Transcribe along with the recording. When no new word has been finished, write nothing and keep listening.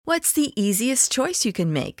What's the easiest choice you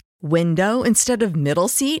can make? Window instead of middle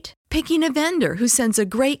seat? Picking a vendor who sends a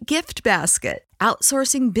great gift basket?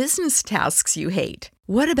 Outsourcing business tasks you hate?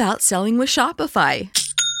 What about selling with Shopify?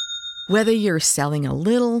 Whether you're selling a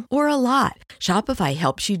little or a lot, Shopify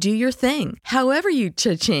helps you do your thing, however you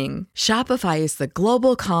cha-ching. Shopify is the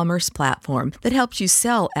global commerce platform that helps you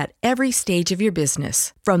sell at every stage of your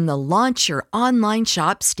business. From the launch your online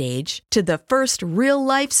shop stage to the first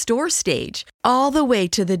real-life store stage, all the way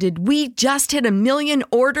to the did we just hit a million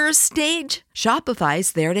orders stage.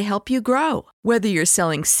 Shopify's there to help you grow. Whether you're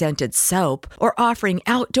selling scented soap or offering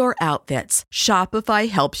outdoor outfits, Shopify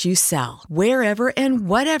helps you sell. Wherever and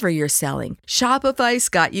whatever you're selling, Shopify's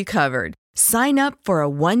got you covered. Sign up for a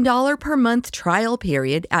 $1 per month trial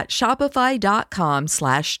period at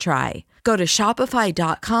shopify.com/try. Go to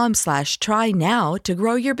shopify.com/try now to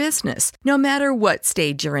grow your business, no matter what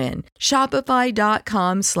stage you're in.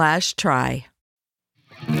 Shopify.com/try.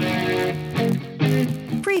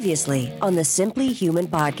 Previously on the Simply Human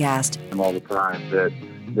podcast. All the time that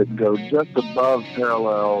go just above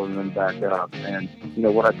parallel and then back up. And,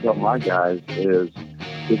 what I tell my guys is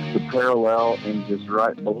it's the parallel and just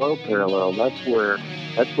right below parallel. That's where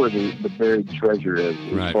the buried treasure is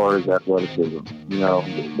as far as athleticism.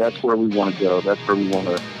 That's where we want to go. That's where we want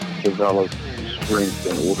to develop strength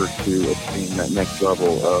in order to attain that next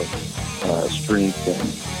level of strength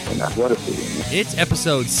and athleticism. It's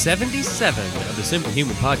episode 77 of the Simply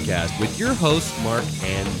Human podcast with your hosts, Mark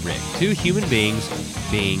and Rick. Two human beings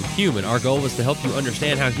being human. Our goal is to help you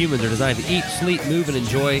understand how humans are designed to eat, sleep, move, and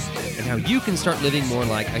enjoy, and how you can start living more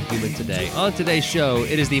like a human today. On today's show,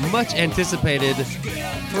 it is the much anticipated,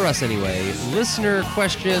 for us anyway, listener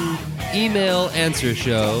question email answer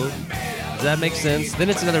show. Does that make sense? Then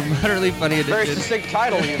it's another moderately funny edition. Very succinct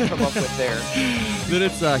title you've come up with there. Then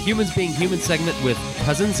it's Humans Being Human segment with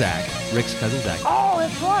Cousin Zach, Rick's cousin Zach. Oh,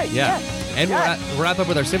 that's right. Yeah. Yes. And we'll wrap up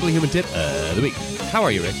with our Simply Human tip of the week. How are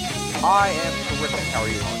you, Rick? I am terrific. How are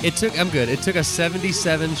you? I'm good. It took us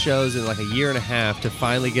 77 shows in like a year and a half to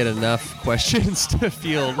finally get enough questions to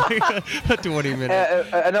field a 20 minutes.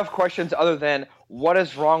 Enough questions other than, what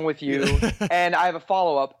is wrong with you? And I have a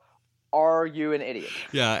follow-up. Are you an idiot?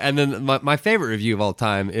 Yeah, and then my favorite review of all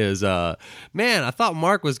time is, man, I thought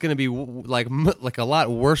Mark was going to be like a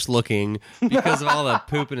lot worse looking because of all the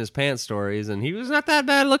poop in his pants stories, and he was not that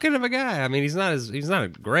bad looking of a guy. I mean, he's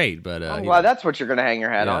not great, but well, that's what you're going to hang your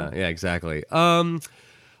hat on. Yeah, exactly.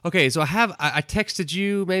 Okay, so I texted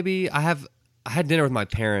you. Maybe I had dinner with my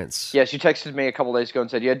parents. Yes, you texted me a couple days ago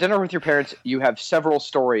and said you had dinner with your parents. You have several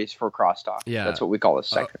stories for crosstalk. Yeah, that's what we call this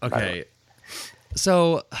segment. Okay,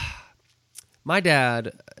 so. My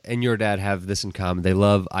dad and your dad have this in common. They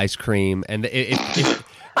love ice cream, and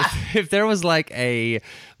if there was like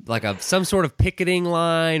some sort of picketing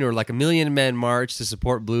line or like a Million Men March to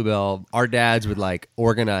support Bluebell, our dads would like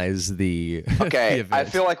organize the. Okay, the I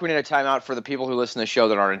feel like we need a timeout for the people who listen to the show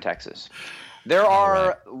that aren't in Texas. There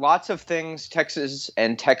are lots of things Texas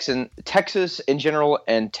in general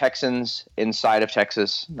and Texans inside of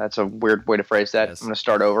Texas. That's a weird way to phrase that. Yes. I'm going to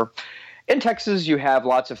start over. In Texas, you have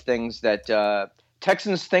lots of things that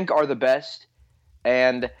Texans think are the best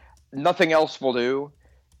and nothing else will do,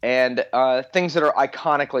 and things that are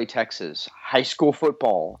iconically Texas. High school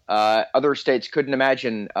football. Other states couldn't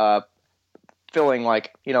imagine filling a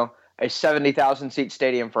 70,000-seat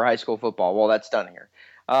stadium for high school football. Well, that's done here.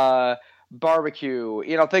 Barbecue,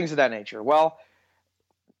 things of that nature. Well,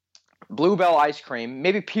 Bluebell ice cream.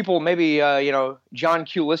 Maybe John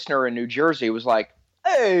Q. Listener in New Jersey was like,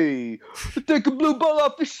 hey, we're taking Bluebell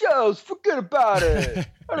off the shelves. Forget about it.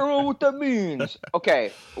 I don't know what that means.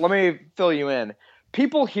 Okay, let me fill you in.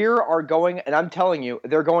 People here are going, and I'm telling you,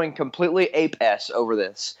 they're going completely ape-s over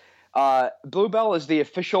this. Bluebell is the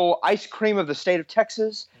official ice cream of the state of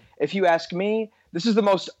Texas. If you ask me, this is the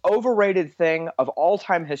most overrated thing of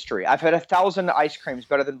all-time history. I've had 1,000 ice creams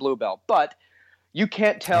better than Bluebell, but you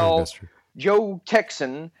can't tell Joe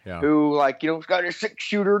Texan, who got a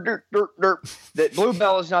 6-shooter, that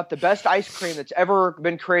Bluebell is not the best ice cream that's ever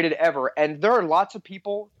been created ever. And there are lots of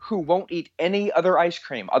people who won't eat any other ice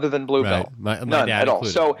cream other than Bluebell. Right. None dad at all.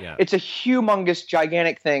 Included. So it's a humongous,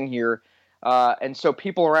 gigantic thing here. And so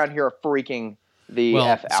people around here are freaking the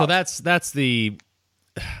F out. So that's the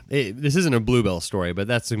This isn't a Bluebell story, but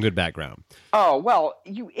that's some good background. Oh, well,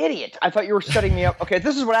 you idiot. I thought you were setting me up. Okay,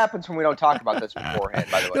 this is what happens when we don't talk about this beforehand,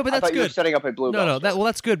 by the way. No, but that's I thought good. You were setting up a Bluebell. No, story.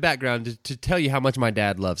 that's good background to tell you how much my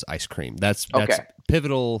dad loves ice cream. That's Okay.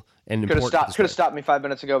 pivotal and important. Could have stopped me 5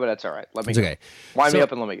 minutes ago, but that's all right. Let me It's go. okay. Wind me So-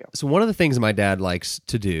 up and let me go. So one of the things my dad likes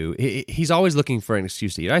to do, he's always looking for an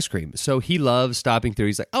excuse to eat ice cream. So he loves stopping through.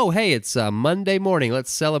 He's like, oh, hey, it's Monday morning.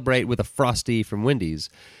 Let's celebrate with a Frosty from Wendy's.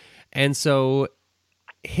 And so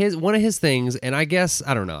one of his things, and I guess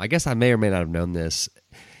I may or may not have known this.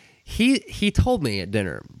 He told me at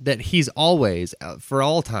dinner that he's always, for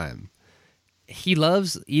all time, he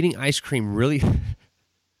loves eating ice cream really,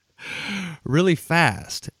 really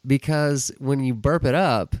fast, because when you burp it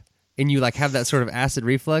up and you like have that sort of acid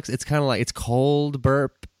reflux, it's kind of like it's cold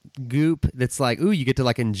burp goop that's like, ooh, you get to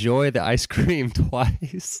like enjoy the ice cream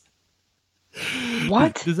twice.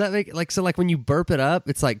 What? Does that make like so? Like when you burp it up,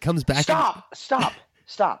 it's like comes back.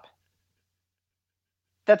 Stop.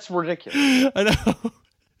 That's ridiculous. I know.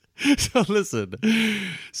 So listen.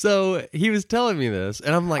 So he was telling me this,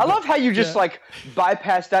 and I'm like, I love how you just like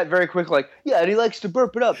bypass that very quickly. Like, yeah, and he likes to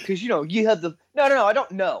burp it up because you have the. No, I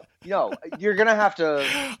don't know. No, you're gonna have to.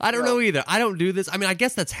 I don't know either. I don't do this. I mean, I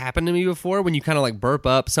guess that's happened to me before when you kind of like burp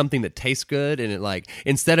up something that tastes good, and it like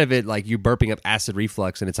instead of it like you burping up acid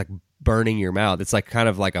reflux and it's like burning your mouth, it's like kind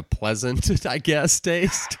of like a pleasant, I guess,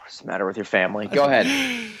 taste. What's the matter with your family? Go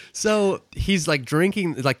ahead. So he's like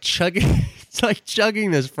drinking, like chugging. It's like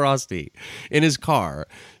chugging this Frosty in his car,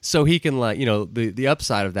 so he can like, you know, the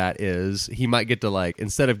upside of that is he might get to like,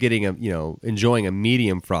 instead of getting a, you know, enjoying a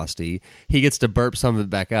medium Frosty, he gets to burp some of it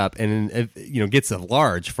back up and, you know, gets a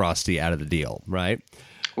large Frosty out of the deal, right?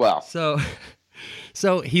 Well, so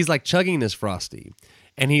he's like chugging this Frosty,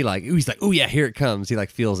 and he's like, oh yeah, here it comes. He like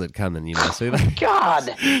feels it coming, you know. So he like,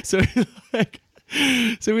 God.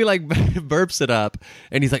 So he like burps it up,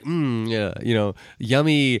 and he's like, yeah, you know,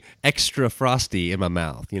 yummy extra Frosty in my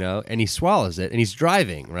mouth, you know, and he swallows it, and he's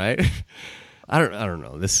driving, right? I don't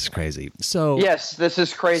know. This is crazy. So yes, this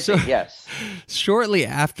is crazy. Yes. Shortly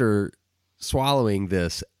after swallowing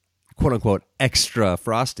this quote unquote extra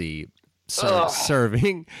Frosty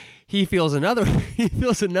serving, he feels another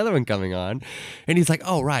one coming on, and he's like,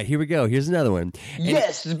 oh right, here we go. Here's another one. And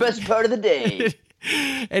yes, the best part of the day.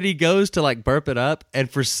 And he goes to like burp it up, and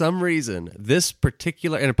for some reason, this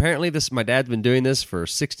particular, and apparently my dad's been doing this for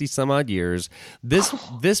 60 some odd years.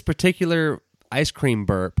 This particular ice cream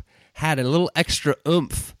burp had a little extra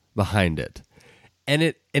oomph behind it, and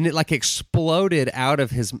it like exploded out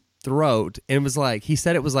of his throat, and it was like, he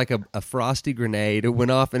said it was like a Frosty grenade. It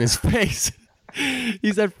went off in his face.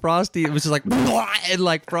 He said Frosty, it was just like, and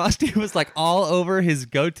like Frosty was like all over his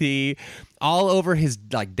goatee, all over his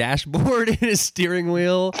like dashboard and his steering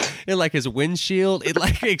wheel and like his windshield. It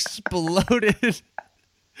like exploded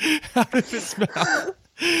out of his mouth.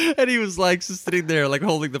 And he was like just sitting there like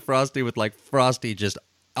holding the Frosty with like Frosty just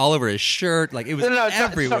all over his shirt. Like it was No,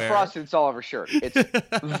 everywhere. it's not Frosty, it's all over shirt. It's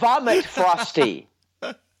vomit Frosty.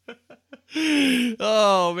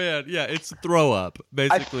 Oh man, yeah, it's throw up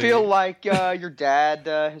basically. I feel like your dad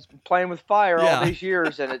has been playing with fire all these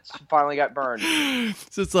years, and it's finally got burned.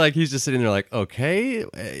 So it's like he's just sitting there like, okay,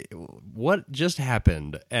 what just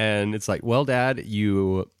happened? And it's like, well, Dad,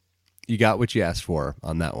 you got what you asked for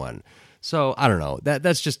on that one. So I don't know.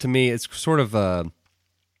 That's just, to me, it's sort of a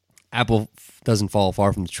apple doesn't fall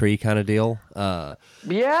far from the tree kind of deal.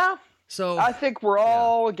 Yeah. So I think we're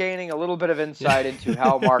all gaining a little bit of insight into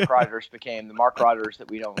how Mark Rogers became the Mark Rogers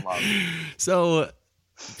that we don't love. So,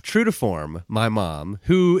 true to form, my mom,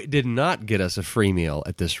 who did not get us a free meal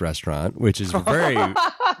at this restaurant, which is very,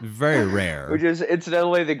 very rare. Which is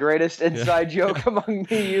incidentally the greatest inside joke among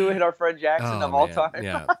me, you, and our friend Jackson of all time.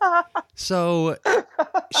 Yeah. So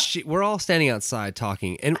we're all standing outside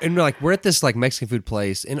talking, and we're at this like Mexican food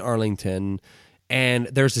place in Arlington. And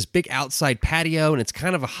there's this big outside patio, and it's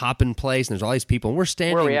kind of a hopping place, and there's all these people, and we're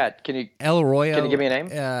standing. Where are we at? Can you El Arroyo? Can you give me a name?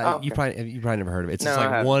 Okay. You probably never heard of it. It's No, just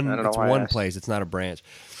like one. It's one place. It's not a branch.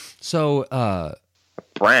 So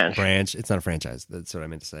branch. It's not a franchise. That's what I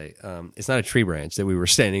meant to say. It's not a tree branch that we were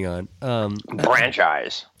standing on.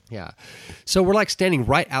 Franchise. Yeah. So we're like standing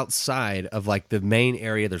right outside of like the main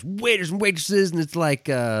area. There's waiters and waitresses, and it's like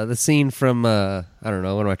the scene from I don't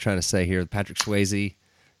know, what am I trying to say here? Patrick Swayze.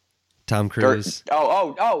 Tom Cruise.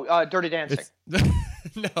 Dirty Dancing.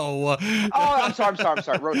 No. I'm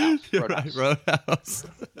sorry. Roadhouse.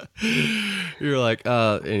 You're like,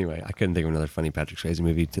 anyway, I couldn't think of another funny Patrick Swayze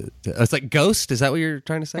movie. It's like Ghost. Is that what you're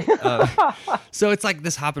trying to say? So it's like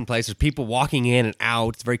this hopping place. There's people walking in and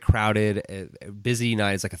out. It's very crowded. Busy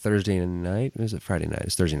night. It's like a Thursday night. Or is it Friday night?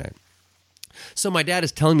 It's Thursday night. So my dad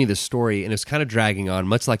is telling me this story, and it's kind of dragging on,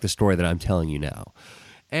 much like the story that I'm telling you now.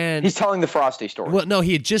 And He's telling the Frosty story. well, no,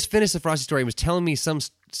 he had just finished the Frosty story. He was telling me some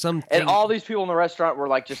And all these people in the restaurant were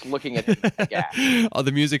like just looking at the gas. Oh,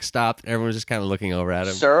 the music stopped. Everyone was just kind of looking over at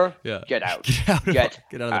him. Sir, Yeah. get out. Get out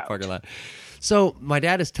of the parking lot. So my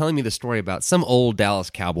dad is telling me the story about some old Dallas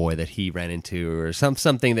cowboy that he ran into, or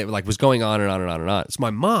something that like was going on and on and on and on. So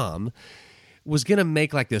my mom was gonna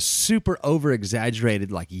make like this super over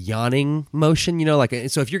exaggerated like yawning motion, like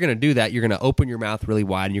so if you're gonna do that, you're gonna open your mouth really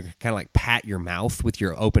wide and you're kind of like pat your mouth with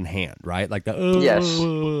your open hand, right? Like the Yes.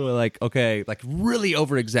 like okay, like really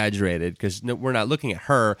over exaggerated because we're not looking at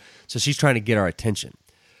her, so she's trying to get our attention.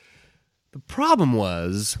 The problem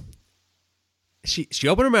was she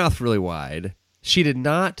opened her mouth really wide. She did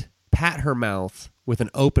not pat her mouth with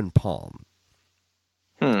an open palm.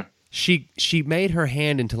 She made her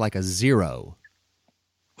hand into like a 0.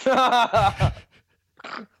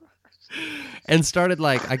 And started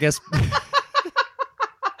like, I guess.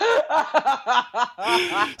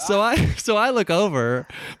 So I look over.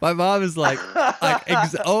 My mom is like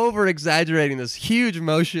over exaggerating this huge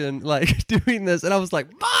motion, like doing this, and I was like,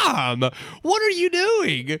 "Mom, what are you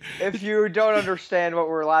doing?" If you don't understand what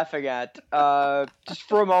we're laughing at, just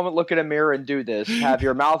for a moment, look in a mirror and do this. Have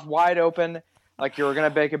your mouth wide open, like you're gonna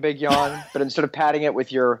make a big yawn, but instead of patting it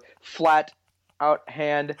with your flat out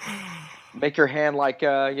hand, make your hand like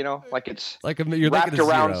like it's you're wrapped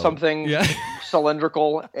around 0. something Yeah.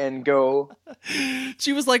 cylindrical, and go.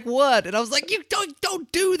 She was like, "What?" And I was like, "You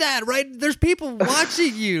don't do that, right? There's people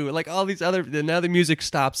watching you." Like all these other. Now the music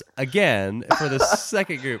stops again for the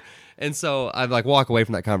second group, and so I like walk away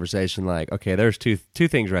from that conversation like, okay, there's two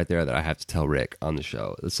things right there that I have to tell Rick on the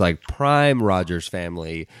show. It's like prime Rogers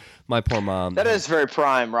family. My poor mom. That is very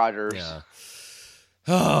prime, Rogers. Yeah.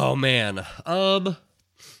 Oh man.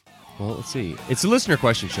 Well, let's see. It's a listener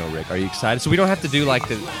question show, Rick. Are you excited? So we don't have to do like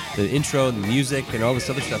the intro and the music and all this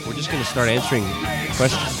other stuff. We're just going to start answering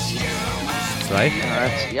questions, right? I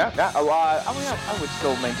would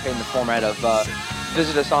still maintain the format of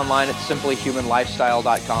visit us online at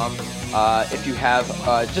simplyhumanlifestyle.com. If you have,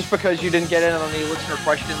 just because you didn't get in on the listener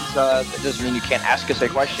questions, that doesn't mean you can't ask us a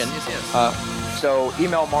question. So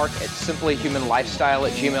email Mark at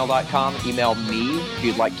simplyhumanlifestyle@gmail.com. Email me if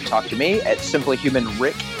you'd like to talk to me at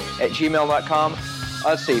simplyhumanrick@gmail.com.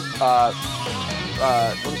 Let's see. Let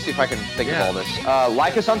me see if I can think of all this.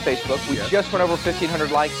 Like us on Facebook. We just went over 1,500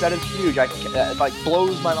 likes. That is huge. It like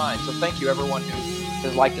blows my mind. So thank you everyone who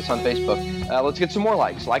has liked us on Facebook. Let's get some more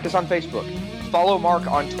likes. Like us on Facebook. Follow Mark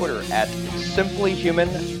on Twitter at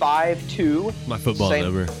simplyhuman52. My football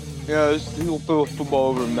number. Yeah, he'll throw football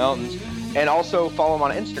over the mountains. And also follow him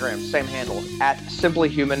on Instagram, same handle, at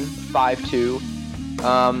simplyhuman52.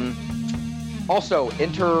 Also,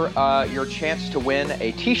 enter your chance to win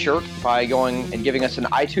a t-shirt by going and giving us an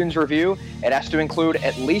iTunes review. It has to include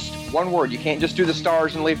at least one word. You can't just do the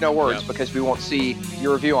stars and leave no words because we won't see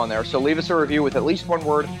your review on there. So leave us a review with at least one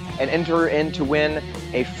word and enter in to win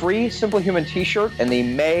a free Simply Human t-shirt and the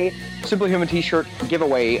May Simply Human t-shirt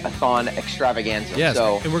giveaway-a-thon extravaganza. Yes,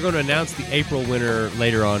 so, and we're going to announce the April winner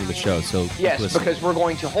later on in the show. So yes, listen. Because we're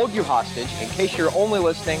going to hold you hostage in case you're only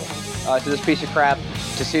listening to this piece of crap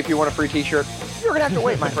to see if you want a free t-shirt. You're going to have to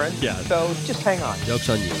wait, my friend. Yeah. So just hang on. Joke's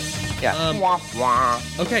on you. Yeah. Wah, wah.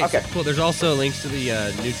 Okay. So cool. There's also links to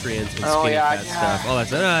the nutrients and skinny fat stuff. Oh,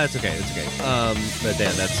 that's okay. It's okay. But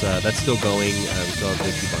Dan, that's still going. We still have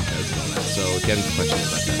to keep on toes and all that. So if you have any questions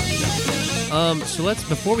about that, let me know. So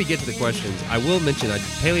before we get to the questions, I will mention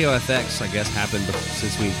Paleo FX, I guess, happened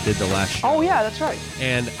since we did the last show. Oh yeah, that's right.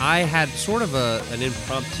 And I had sort of an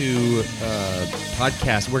impromptu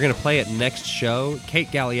podcast. We're going to play it next show. Kate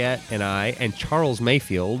Galliette and I and Charles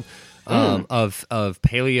Mayfield of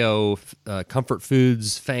Paleo comfort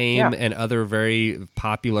foods fame and other very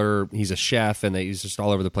popular. He's a chef and he's just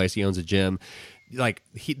all over the place. He owns a gym. Like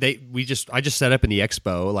I just set up in the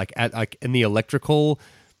expo, like in the electrical.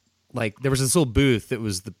 Like there was this little booth that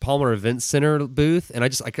was the Palmer Event Center booth, and I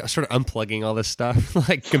started unplugging all this stuff.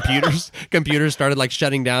 Like computers started like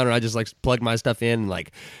shutting down, and I just like plugged my stuff in and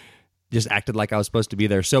like just acted like I was supposed to be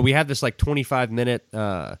there. So we had this like 25-minute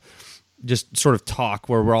just sort of talk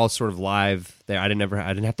where we're all sort of live there. I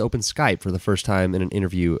didn't have to open Skype for the first time in an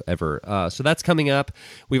interview ever. So that's coming up.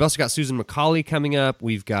 We've also got Susan McCauley coming up.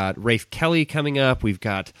 We've got Rafe Kelly coming up. We've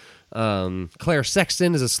got Claire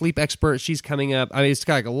Sexton is a sleep expert. She's coming up. I mean, it's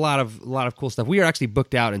got like a lot of cool stuff. We are actually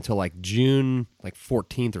booked out until like June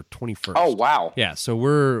 14th or 21st. Oh wow. Yeah, so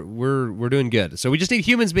we're doing good. So we just need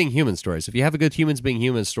humans being human stories. If you have a good humans being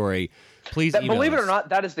human story, please email believe it us. or not,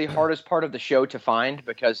 that is the hardest part of the show to find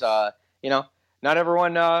because not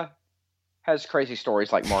everyone has has crazy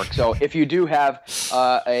stories like Mark. So if you do have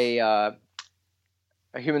a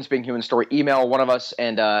Humans Being Human story, email one of us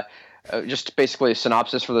and just basically a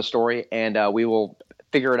synopsis for the story, and we will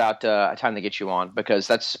figure it out a time to get you on, because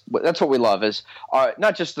that's what we love is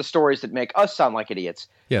not just the stories that make us sound like idiots,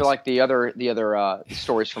 but like the other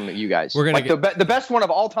stories from you guys. We're gonna the best one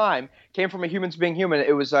of all time came from a Humans Being Human.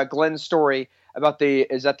 It was Glenn's story about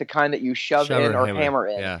is that the kind that you shove in or hammer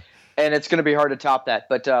in. Yeah. And it's going to be hard to top that,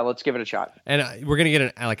 but let's give it a shot. And we're going to get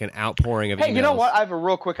an outpouring of emails. Hey, you know what? I have a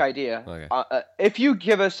real quick idea. Okay. If you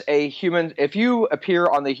give us if you appear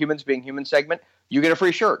on the Humans Being Human segment, you get a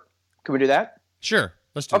free shirt. Can we do that? Sure.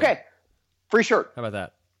 Let's do that. Okay. Free shirt. How about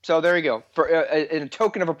that? So there you go. For in a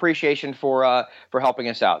token of appreciation for helping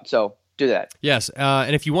us out. So do that. Yes.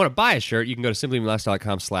 And if you want to buy a shirt, you can go to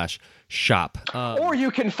simplyhumanlifestyle.com/shop. Or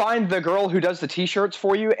you can find the girl who does the T-shirts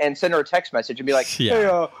for you and send her a text message and be like,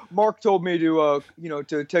 "Hey, Mark told me to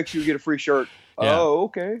to text you to get a free shirt." Yeah. Oh,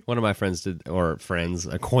 okay. One of my friends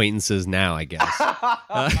acquaintances now, I guess.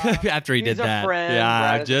 After he did that. Friend. Yeah,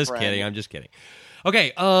 Brad I'm is just a friend. kidding. I'm just kidding.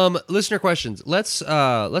 Okay, listener questions. Let's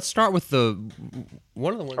start with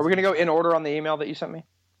one of the ones. Are we gonna go in order on the email that you sent me?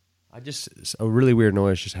 A really weird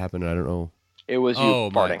noise just happened. I don't know. It was you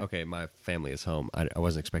farting. My family is home. I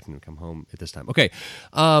wasn't expecting them to come home at this time. Okay,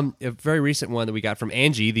 a very recent one that we got from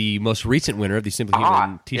Angie, the most recent winner of the Simply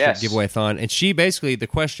Human T-shirt giveaway-thon, and she basically, the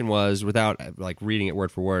question was, without like reading it word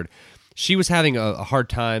for word, she was having a hard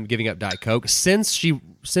time giving up Diet Coke. Since she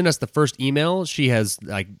sent us the first email, she has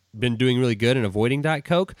like been doing really good in avoiding Diet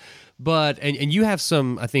Coke. But and you have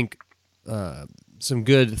some, I think, some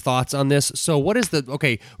good thoughts on this. So what is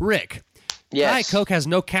Rick? Yes. Diet Coke has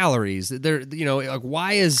no calories. There,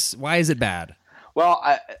 why is it bad? Well,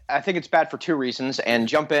 I think it's bad for two reasons, and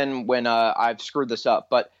jump in when I've screwed this up.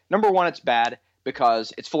 But number one, it's bad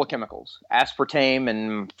because it's full of chemicals, aspartame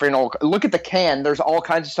and phenol. Look at the can. There's all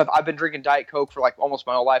kinds of stuff. I've been drinking Diet Coke for like almost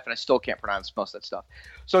my whole life, and I still can't pronounce most of that stuff.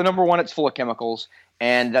 So number one, it's full of chemicals,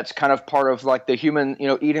 and that's kind of part of like the human,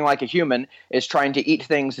 eating like a human is trying to eat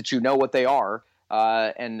things that you know what they are,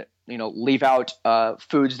 and leave out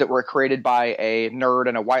foods that were created by a nerd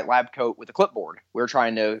in a white lab coat with a clipboard. We're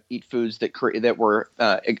trying to eat foods that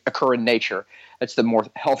occur in nature. That's the more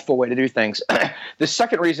healthful way to do things. The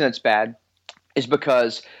second reason it's bad is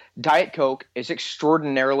because Diet Coke is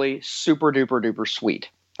extraordinarily super duper duper sweet.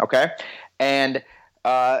 Okay, and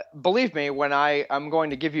believe me, when I'm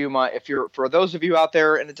going to give you for those of you out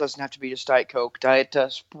there, and it doesn't have to be just Diet Coke, Diet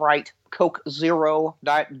Sprite, Coke Zero,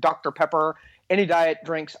 Diet Dr. Pepper. Any diet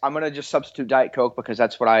drinks, I'm going to just substitute Diet Coke because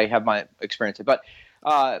that's what I have my experience in. But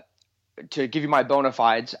to give you my bona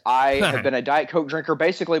fides, I have been a Diet Coke drinker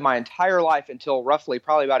basically my entire life until roughly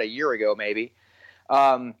probably about a year ago maybe.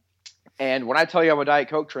 And when I tell you I'm a Diet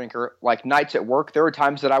Coke drinker, like nights at work, there were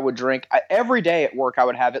times that I would drink every day at work. I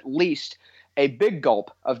would have at least a big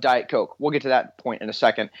gulp of Diet Coke. We'll get to that point in a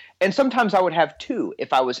second. And sometimes I would have two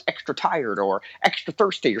if I was extra tired or extra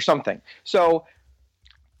thirsty or something. So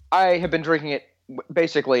I have been drinking it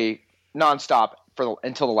basically nonstop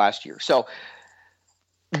until the last year. So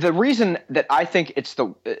the reason that I think it's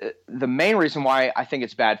the main reason why I think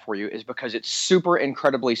it's bad for you is because it's super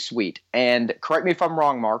incredibly sweet. And correct me if I'm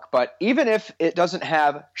wrong, Mark, but even if it doesn't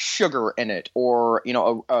have sugar in it or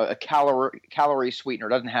a calorie sweetener,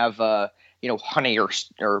 doesn't have honey or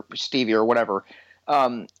stevia or whatever,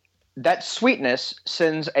 that sweetness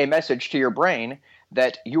sends a message to your brain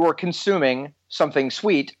that you are consuming something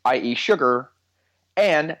sweet, i.e. sugar,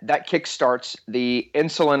 and that kickstarts the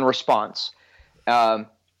insulin response,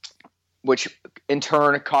 which in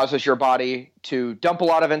turn causes your body to dump a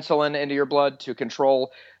lot of insulin into your blood to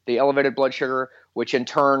control the elevated blood sugar, which in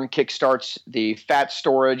turn kickstarts the fat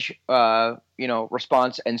storage,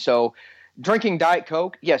 response. And so drinking Diet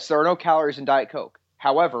Coke, yes, there are no calories in Diet Coke.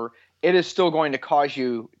 However, it is still going to cause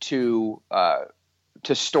you to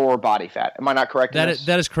store body fat. Am I not correct? That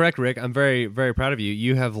is correct, Rick. I'm very, very proud of you.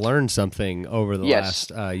 You have learned something over the last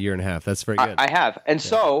year and a half. That's very good. I have. And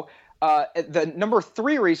so the number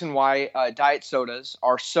three reason why diet sodas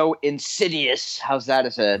are so insidious, how's that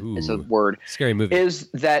as a word? Scary movie. Is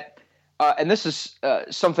that, and this is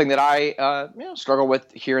something that I struggle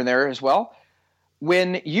with here and there as well.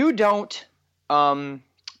 When you don't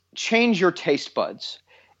change your taste buds,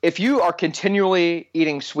 if you are continually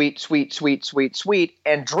eating sweet,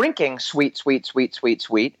 and drinking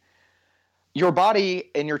sweet, your body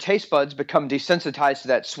and your taste buds become desensitized to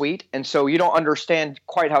that sweet, and so you don't understand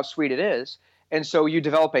quite how sweet it is, and so you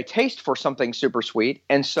develop a taste for something super sweet,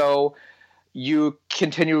 and so you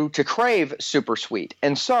continue to crave super sweet.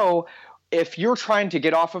 And so if you're trying to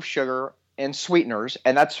get off of sugar and sweeteners,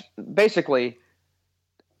 and that's basically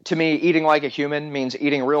to me, eating like a human means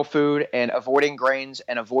eating real food and avoiding grains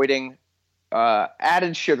and avoiding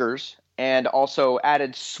added sugars and also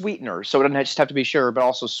added sweeteners. So it doesn't just have to be sugar, but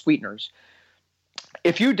also sweeteners.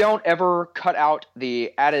 If you don't ever cut out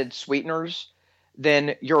the added sweeteners,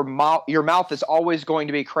 then your mouth is always going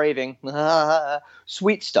to be craving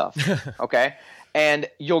sweet stuff. Okay, and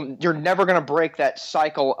you're never going to break that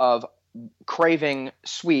cycle of craving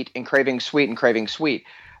sweet and craving sweet and craving sweet.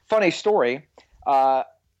 Funny story. I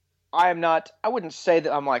wouldn't say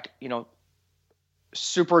that I'm like,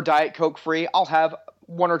 super Diet Coke free. I'll have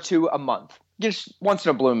one or two a month, just once in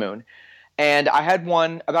a blue moon. And I had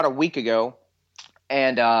one about a week ago,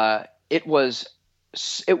 and it was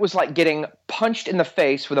like getting punched in the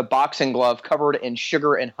face with a boxing glove covered in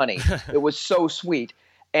sugar and honey. It was so sweet,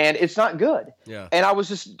 and it's not good. Yeah. And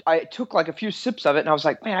I took like a few sips of it, and I was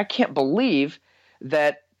like, man, I can't believe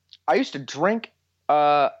that I used to drink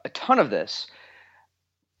a ton of this.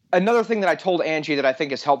 Another thing that I told Angie that I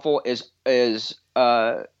think is helpful is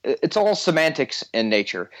it's all semantics in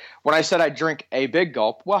nature. When I said I drink a big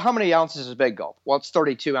gulp, well, how many ounces is a big gulp? Well, it's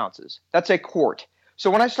 32 ounces. That's a quart.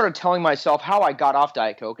 So when I started telling myself how I got off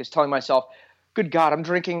Diet Coke is telling myself, good God, I'm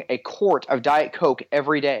drinking a quart of Diet Coke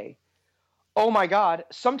every day. Oh my God,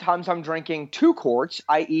 sometimes I'm drinking 2 quarts,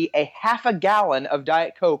 i.e. a half a gallon of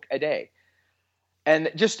Diet Coke a day.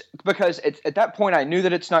 And just because at that point I knew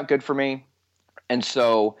that it's not good for me. And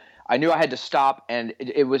so I knew I had to stop, and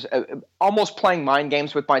it was almost playing mind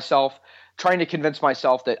games with myself, trying to convince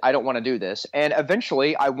myself that I don't want to do this. And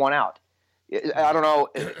eventually I won out. I don't know.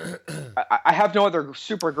 I have no other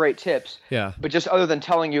super great tips. Yeah. But just other than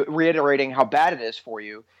reiterating how bad it is for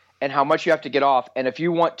you and how much you have to get off. And if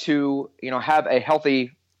you want to, have a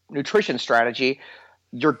healthy nutrition strategy,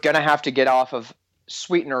 you're going to have to get off of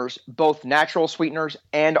sweeteners, both natural sweeteners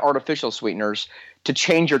and artificial sweeteners, to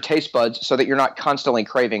change your taste buds so that you're not constantly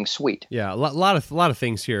craving sweet. Yeah, a lot of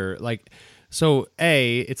things here. Like, so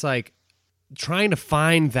it's like trying to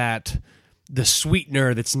find the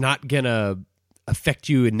sweetener that's not gonna affect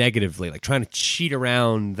you negatively. Like trying to cheat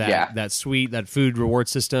around that food reward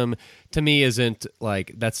system. To me, isn't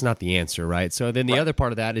like that's not the answer, right? So then the other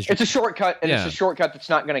part of that is it's a shortcut, and it's a shortcut that's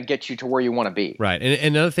not going to get you to where you want to be. Right,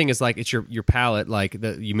 and another thing is like it's your palate. Like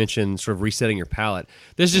you mentioned, sort of resetting your palate.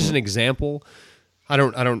 This is just an example. I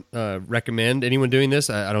don't recommend anyone doing this.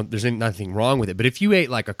 There's nothing wrong with it. But if you ate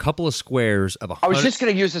like a couple of squares of I was just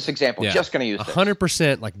going to use this example. Yeah, just going to use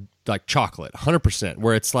 100% like chocolate, 100%,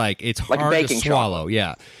 where it's like hard to swallow. Chocolate.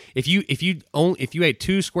 Yeah. If you ate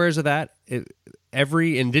 2 squares of that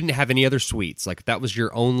and didn't have any other sweets, like that was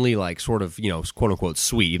your only like sort of quote unquote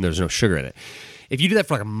sweet, even though there's no sugar in it. If you do that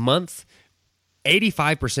for like a month,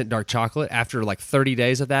 85% dark chocolate after like 30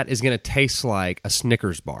 days of that is going to taste like a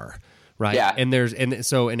Snickers bar. Right. Yeah. And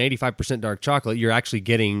so an 85% dark chocolate, you're actually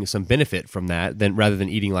getting some benefit from that rather than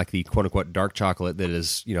eating like the quote unquote dark chocolate that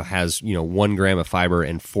is, has 1 gram of fiber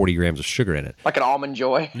and 40 grams of sugar in it. Like an Almond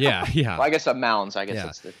Joy. Yeah. Yeah. Well, I guess a Mounds. I guess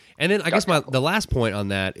it's the. And then I guess the last point on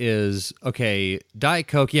that is, okay, Diet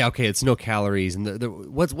Coke, it's no calories, and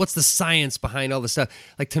what's the science behind all this stuff?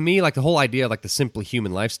 Like to me, like the whole idea of like the Simply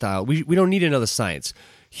Human lifestyle, we don't need another science.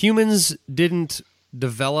 Humans didn't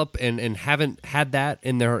develop and haven't had that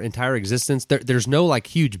in their entire existence. There's no like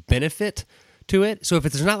huge benefit to it. So if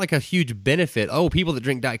there's not like a huge benefit, people that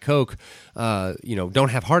drink Diet Coke, don't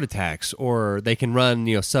have heart attacks, or they can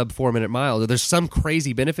run sub 4-minute miles, or there's some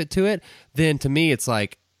crazy benefit to it, then to me it's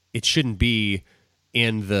like it shouldn't be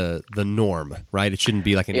in the norm, right? It shouldn't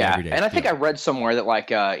be like an everyday. And I think I read somewhere that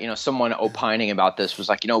like someone opining about this was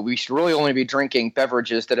like, we should really only be drinking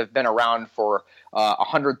beverages that have been around for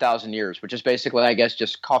 100,000 years, which is basically, I guess,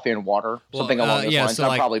 just coffee and water, something along those lines. So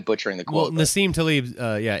I'm probably butchering the quote. Well, Nassim Taleb,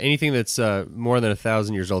 anything that's more than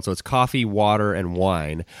 1,000 years old. So it's coffee, water, and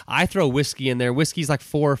wine. I throw whiskey in there. Whiskey's like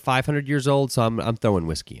 400 or 500 years old, so I'm throwing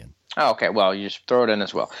whiskey in. Oh, okay. Well, you just throw it in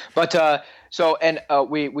as well. But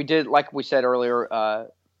we did, like we said earlier,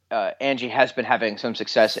 Angie has been having some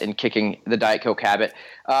success in kicking the Diet Coke habit.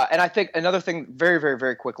 And I think another thing very, very,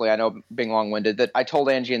 very quickly, I know I'm being long-winded, that I told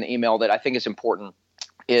Angie in the email that I think is important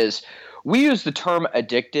is we use the term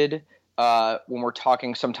addicted when we're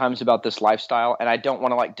talking sometimes about this lifestyle. And I don't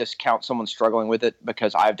want to like discount someone struggling with it,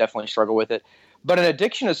 because I've definitely struggled with it. But an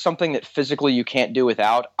addiction is something that physically you can't do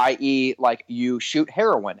without, i.e. like you shoot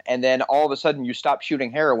heroin and then all of a sudden you stop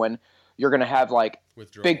shooting heroin. You're going to have like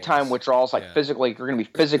big time withdrawals, like physically, you're going to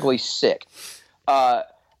be physically sick.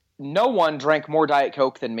 No one drank more Diet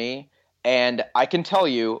Coke than me. And I can tell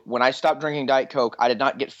you, when I stopped drinking Diet Coke, I did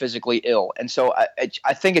not get physically ill. And so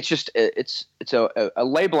I think it's just it's a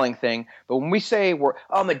labeling thing. But when we say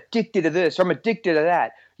I'm addicted to this or I'm addicted to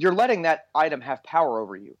that, you're letting that item have power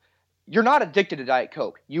over you. You're not addicted to Diet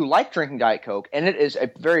Coke. You like drinking Diet Coke, and it is a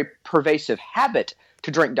very pervasive habit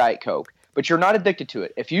to drink Diet Coke, but you're not addicted to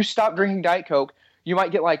it. If you stop drinking Diet Coke, you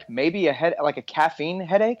might get like maybe a caffeine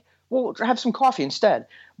headache. Well, have some coffee instead.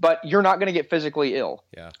 But you're not going to get physically ill.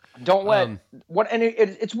 Yeah. Don't let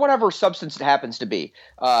it's whatever substance it happens to be.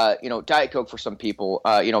 Diet Coke for some people.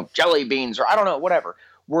 Jelly beans or I don't know, whatever.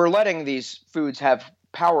 We're letting these foods have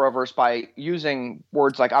power over us by using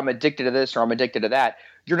words like I'm addicted to this or I'm addicted to that.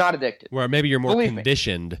 You're not addicted. Where maybe you're more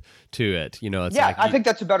conditioned to it. It's I think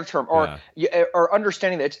that's a better term. Or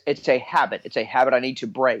understanding that it's a habit. It's a habit I need to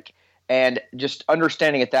break. And just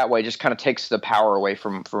understanding it that way just kind of takes the power away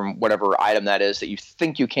from whatever item that is that you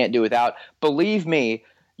think you can't do without. Believe me,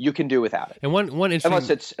 you can do without it. And one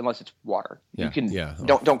interesting, unless it's water. Yeah, you can yeah.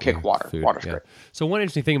 don't kick water. Food, Water's yeah. great. So one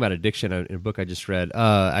interesting thing about addiction in a book I just read,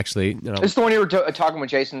 actually, it's the one you were talking with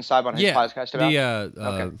Jason Seib on his podcast about.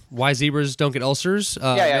 The Why Zebras Don't Get Ulcers. So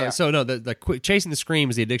the Chasing the Scream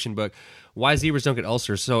is the addiction book. Why Zebras Don't Get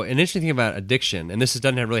Ulcers. So an interesting thing about addiction, and this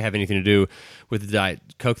doesn't really have anything to do with the Diet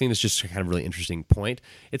Coke thing. This is just kind of a really interesting point.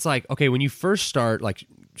 It's like, okay, when you first start like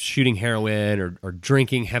shooting heroin or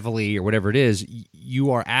drinking heavily or whatever it is,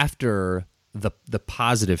 you are after the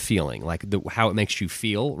positive feeling, like how it makes you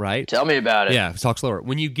feel, right? Tell me about it. Yeah, talk slower.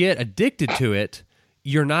 When you get addicted to it,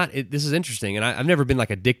 you're not. This is interesting, and I've never been like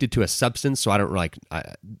addicted to a substance, so I don't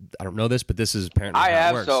I don't know this, but this is apparently how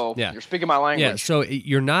it works. So yeah. You're speaking my language. Yeah, so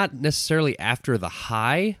you're not necessarily after the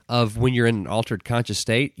high of when you're in an altered conscious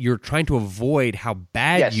state. You're trying to avoid how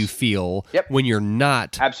bad you feel when you're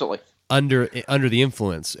not absolutely under the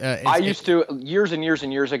influence. I used to years and years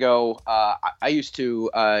and years ago. I used to.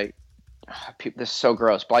 This is so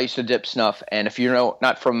gross, but I used to dip snuff, and if you're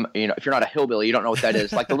not a hillbilly, you don't know what that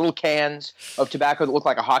is. Like the little cans of tobacco that look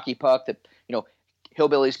like a hockey puck that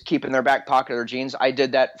hillbillies keep in their back pocket of their jeans. I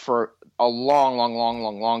did that for a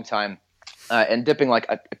long time, and dipping like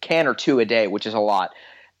a can or two a day, which is a lot.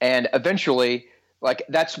 And eventually, like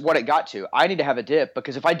that's what it got to. I need to have a dip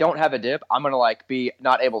because if I don't have a dip, I'm gonna be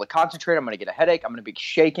not able to concentrate. I'm gonna get a headache. I'm gonna be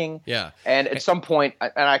shaking. Yeah. And at some point,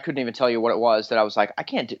 and I couldn't even tell you what it was that I was like, I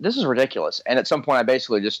can't do this. Is ridiculous. And at some point, I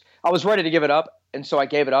basically I was ready to give it up, and so I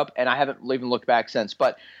gave it up, and I haven't even looked back since.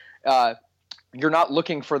 But you're not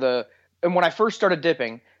looking for the. And when I first started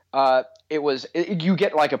dipping, you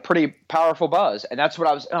get like a pretty powerful buzz, and that's what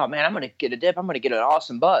I was. Oh man, I'm gonna get a dip. I'm gonna get an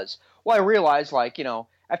awesome buzz. Well, I realized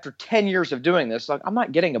after 10 years of doing this, I'm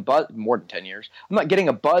not getting a buzz. More than 10 years, I'm not getting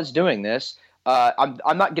a buzz doing this. I'm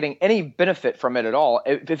not getting any benefit from it at all.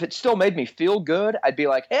 If it still made me feel good, I'd be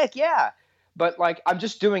like, heck yeah. But I'm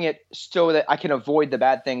just doing it so that I can avoid the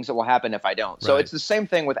bad things that will happen if I don't. Right. So it's the same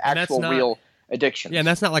thing with real addictions. Yeah, and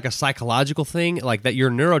that's not like a psychological thing, like that your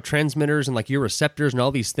neurotransmitters and like your receptors and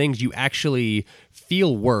all these things, you actually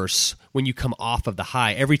feel worse when you come off of the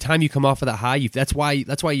high. Every time you come off of that high, that's why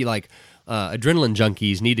you like adrenaline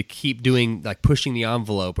junkies need to keep doing like pushing the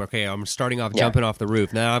envelope. Okay, I'm starting off jumping off the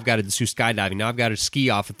roof. Now I've got to do skydiving. Now I've got to ski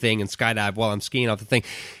off a thing and skydive while I'm skiing off the thing.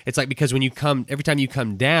 It's like because every time you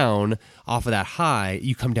come down off of that high,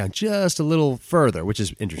 you come down just a little further, which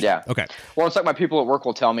is interesting. Yeah. Okay. Well, it's like my people at work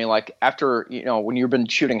will tell me, like after when you've been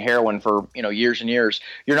shooting heroin for years and years,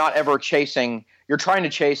 you're not ever chasing. You're trying to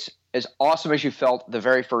chase as awesome as you felt the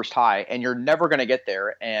very first high, and you're never going to get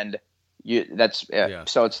there. And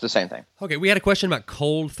so it's the same thing. Okay, we had a question about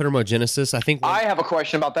cold thermogenesis. I have a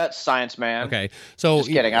question about that, science man. Okay, so just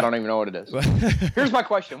kidding. I don't even know what it is. Here's my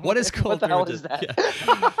question. What is cold? What the hell is that?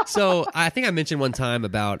 Yeah. So I think I mentioned one time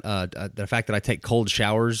about the fact that I take cold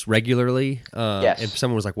showers regularly. Yes. And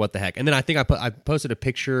someone was like, "What the heck?" And then I think I posted a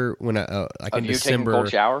picture when in December. Taking a cold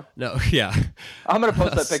shower? No, yeah. I'm gonna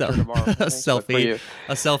post that picture tomorrow.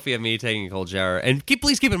 A selfie of me taking a cold shower. And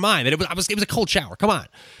please keep in mind that it was a cold shower. Come on.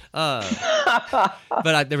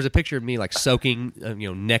 But there was a picture of me like soaking,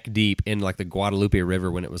 neck deep in like the Guadalupe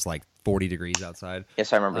River when it was like 40 degrees outside.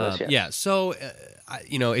 Yes, I remember this. Yeah. So,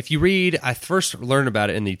 if you read, I first learned about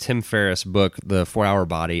it in the Tim Ferriss book, The 4-Hour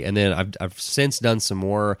Body, and then I've since done some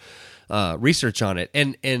more research on it,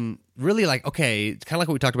 and really like, okay, it's kind of like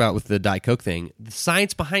what we talked about with the Diet Coke thing. The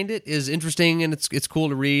science behind it is interesting, and it's cool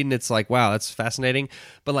to read, and it's like, wow, that's fascinating.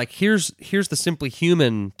 But like, here's the Simply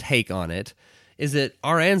Human take on it. Is that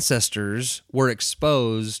our ancestors were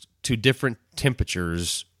exposed to different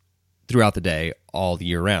temperatures throughout the day all the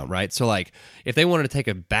year round, right? So like if they wanted to take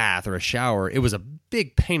a bath or a shower, it was a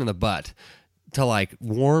big pain in the butt to like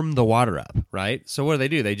warm the water up, right? So what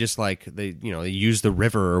do? They just they use the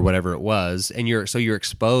river or whatever it was, and you're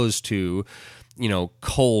exposed to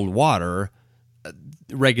cold water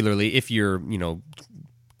regularly if you're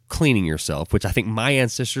cleaning yourself, which I think my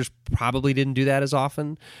ancestors probably didn't do that as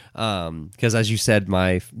often. Because as you said,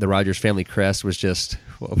 the Rogers family crest was just,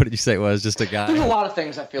 what did you say it was? Just a guy. There's a lot of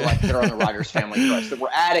things I feel like that are on the Rogers family crest that we're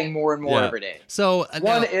adding more and more every day. So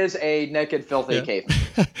one is a naked, filthy caveman.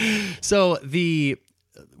 So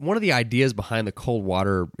one of the ideas behind the cold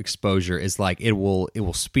water exposure is like it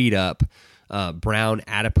will speed up brown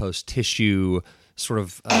adipose tissue sort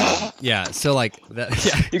of so like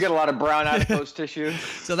that. You get a lot of brown adipose tissue.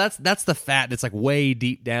 So that's the fat that's like way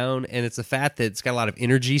deep down, and it's a fat that's got a lot of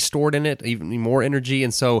energy stored in it, even more energy,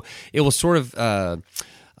 and so it will sort of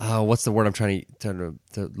what's the word I'm trying to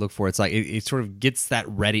look for? It's like it sort of gets that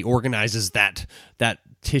ready, organizes that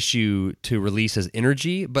tissue to release as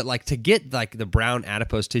energy. But like to get like the brown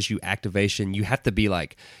adipose tissue activation, you have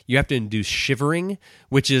to induce shivering,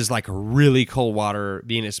 which is like really cold water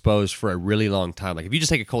being exposed for a really long time. Like if you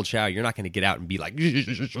just take a cold shower, you're not going to get out and be like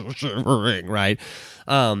shivering, right?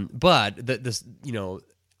 But this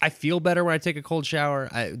I feel better when I take a cold shower.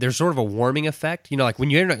 There's sort of a warming effect. Like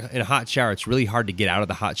when you're in a hot shower, it's really hard to get out of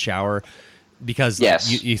the hot shower because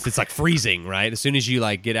it's like freezing, right? As soon as you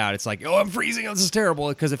like get out, it's like, oh, I'm freezing. This is terrible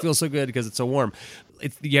because it feels so good because it's so warm.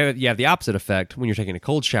 You have the opposite effect when you're taking a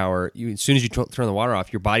cold shower. As soon as you turn the water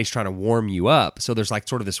off, your body's trying to warm you up. So there's like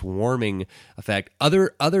sort of this warming effect.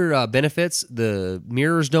 Other benefits, the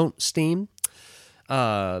mirrors don't steam.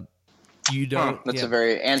 You don't. That's a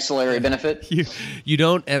very ancillary benefit. You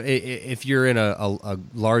don't if you're in a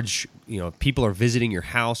large, people are visiting your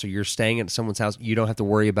house or you're staying at someone's house. You don't have to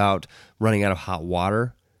worry about running out of hot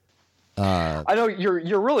water. I know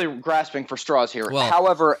you're really grasping for straws here. Well,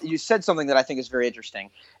 however, you said something that I think is very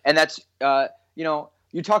interesting, and that's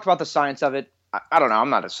you talked about the science of it. I don't know.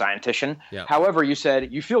 I'm not a scientist. Yeah. However, you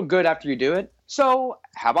said you feel good after you do it. So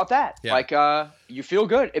how about that? Yeah. Like you feel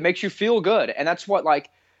good. It makes you feel good, and that's what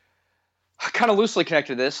like. Kind of loosely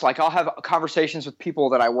connected to this, like I'll have conversations with people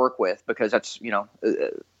that I work with because that's,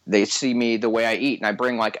 they see me the way I eat, and I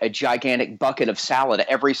bring like a gigantic bucket of salad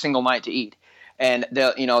every single night to eat. And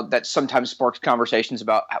that sometimes sparks conversations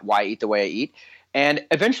about why I eat the way I eat. And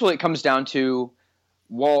eventually it comes down to,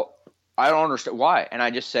 well, I don't understand why. And I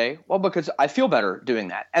just say, well, because I feel better doing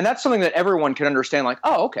that. And that's something that everyone can understand. Like,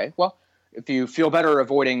 oh, okay, well, if you feel better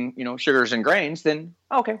avoiding, sugars and grains, then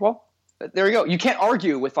okay, well, there you go. You can't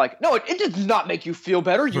argue with like, no, it does not make you feel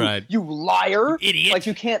better. You liar. Idiot. Like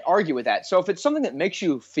you can't argue with that. So if it's something that makes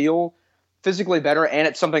you feel physically better and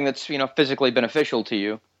it's something that's, physically beneficial to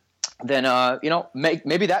you, then, make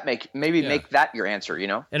that your answer,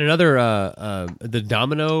 And another, the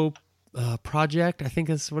Domino Project, I think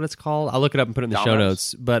is what it's called. I'll look it up and put it in the show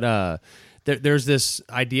notes. But there's this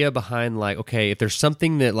idea behind like, okay, if there's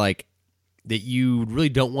something that like, that you really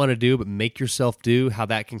don't want to do but make yourself do, how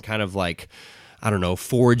that can kind of like, I don't know,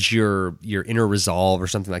 forge your inner resolve or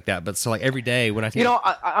something like that. But so like every day when I take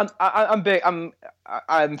I'm big.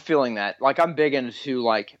 I'm feeling that. Like I'm big into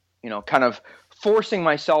like, kind of forcing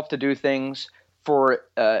myself to do things for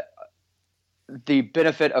the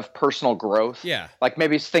benefit of personal growth. Yeah. Like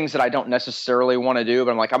maybe it's things that I don't necessarily want to do, but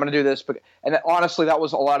I'm like, I'm going to do this. And honestly, that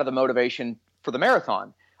was a lot of the motivation for the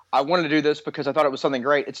marathon. I wanted to do this because I thought it was something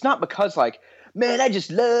great. It's not because like, man, I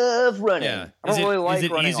just love running. Yeah. I don't really like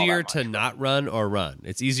running. Is it easier to not run or run?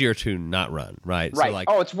 It's easier to not run, right? Right. So like,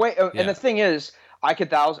 it's way. And the thing is, I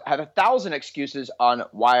could have 1,000 excuses on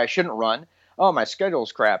why I shouldn't run. Oh, my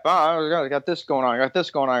schedule's crap. Oh, I got this going on. I got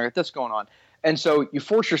this going on. I got this going on. And so you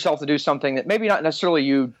force yourself to do something that maybe not necessarily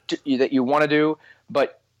that you want to do,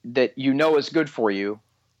 but that is good for you.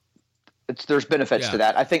 There's benefits to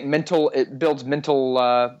that. I think it builds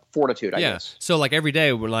mental fortitude, I guess. So like every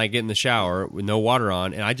day when I get in the shower with no water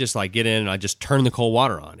on, and I just like get in and I just turn the cold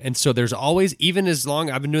water on. And so there's always, even as long,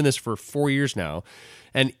 I've been doing this for 4 years now,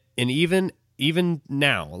 and even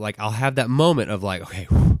now, like I'll have that moment of like, okay,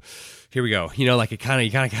 here we go. Like you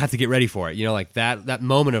kind of have to get ready for it. Like that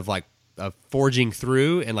moment of like forging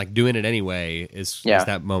through and like doing it anyway is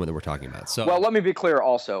that moment that we're talking about. So well, let me be clear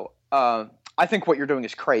also. I think what you're doing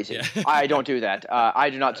is crazy. Yeah. I don't do that.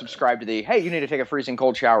 I do not subscribe to hey, you need to take a freezing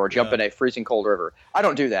cold shower, jump in a freezing cold river. I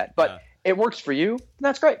don't do that. But it works for you, and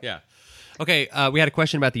that's great. Yeah. Okay, we had a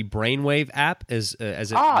question about the Brainwave app as it relates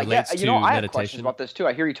to meditation. I have questions about this too.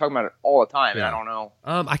 I hear you talking about it all the time, and I don't know.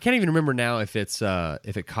 I can't even remember now if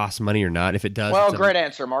it costs money or not. If it does, well, great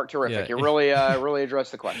answer, Mark. Terrific. You really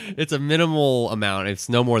addressed the question. It's a minimal amount. It's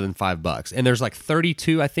no more than $5, and there's like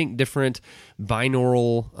 32, I think, different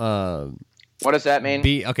binaural What does that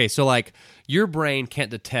mean? Okay, so like your brain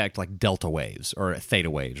can't detect like delta waves or theta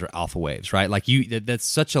waves or alpha waves, right? Like that's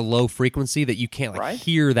such a low frequency that you can't like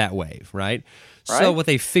hear that wave, right? So what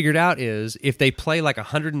they figured out is if they play like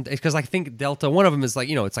 100, because I think delta, one of them is like,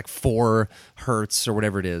 it's like 4 hertz or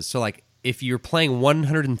whatever it is. So like if you're playing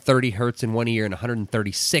 130 hertz in one ear and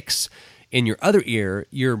 136 in your other ear,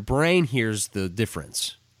 your brain hears the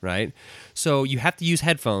difference, right? So you have to use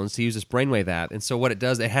headphones to use this brainwave app. And so what it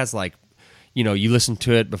does, it has like, you listen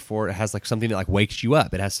to it before, it has like something that like wakes you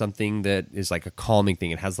up. It has something that is like a calming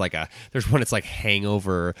thing. It has like there's one that's like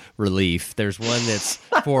hangover relief. There's one that's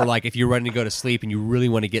for like if you're ready to go to sleep and you really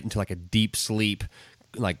want to get into like a deep sleep,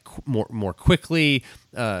 like more quickly.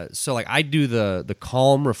 So like I do the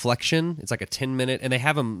calm reflection. It's like a 10-minute, and they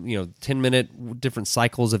have them 10-minute different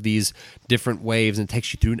cycles of these different waves, and it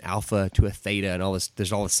takes you through an alpha to a theta and all this.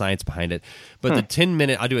 There's all the science behind it. But the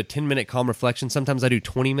 10-minute, I do a 10-minute calm reflection. Sometimes I do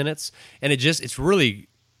 20 minutes, and it's really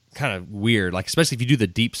kind of weird. Like especially if you do the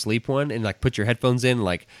deep sleep one and like put your headphones in,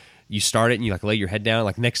 like you start it and you like lay your head down.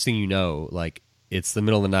 Like next thing you know, like it's the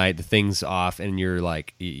middle of the night, the thing's off, and you're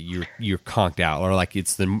like you're conked out, or like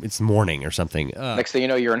it's morning or something. Next thing you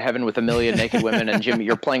know, you're in heaven with a million naked women, and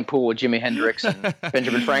you're playing pool with Jimi Hendrix and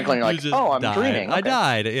Benjamin Franklin. You're like, I'm dreaming. Okay. I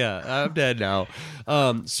died. Yeah, I'm dead now.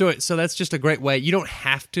 So that's just a great way. You don't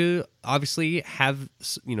have to obviously have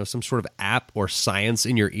some sort of app or science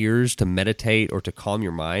in your ears to meditate or to calm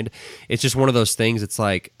your mind. It's just one of those things. It's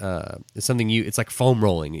like it's something it's like foam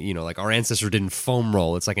rolling. Like our ancestors didn't foam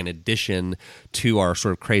roll. It's like an addition to our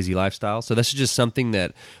sort of crazy lifestyle. So this is just something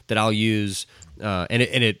that I'll use, and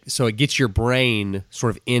it gets your brain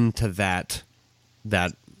sort of into that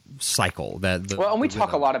cycle. And we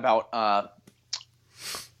talk a lot about.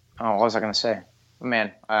 What was I going to say?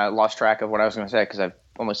 Man, I lost track of what I was going to say because I've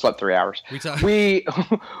only slept 3 hours. We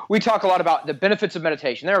talk a lot about the benefits of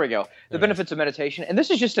meditation. There we go. The benefits of meditation. And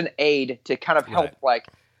this is just an aid to kind of help, like,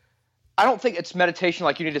 I don't think it's meditation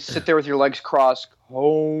like you need to sit there with your legs crossed,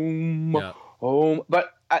 home.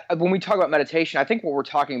 But when we talk about meditation, I think what we're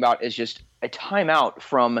talking about is just a timeout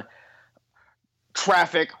from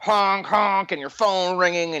traffic, honk, honk, and your phone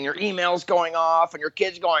ringing and your emails going off and your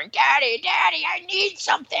kids going, Daddy, I need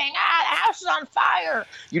something. The house is on fire.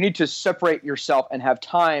 You need to separate yourself and have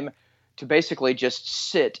time to basically just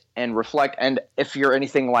sit and reflect. And if you're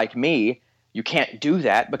anything like me, you can't do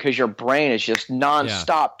that because your brain is just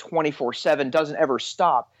nonstop 24/7, doesn't ever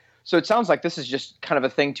stop. So it sounds like this is just kind of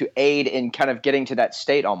a thing to aid in kind of getting to that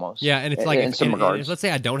state almost. Yeah, and it's like in some regards. Let's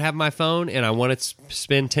say I don't have my phone and I want to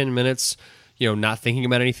spend 10 minutes not thinking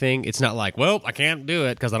about anything. It's not like, well, I can't do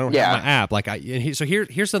it because I don't have my app. Like so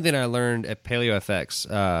here's something I learned at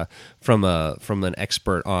PaleoFX from an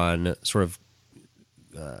expert on sort of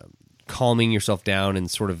calming yourself down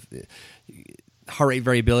and sort of heart rate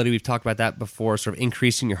variability. We've talked about that before, sort of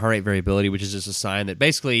increasing your heart rate variability, which is just a sign that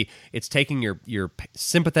basically it's taking your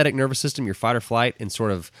sympathetic nervous system, your fight or flight, and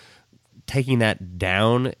sort of taking that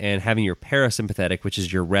down and having your parasympathetic, which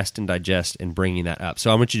is your rest and digest, and bringing that up.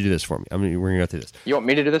 So I want you to do this for me. We're going to go through this. You want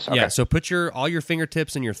me to do this? Okay. Yeah, so put all your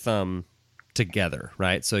fingertips and your thumb together,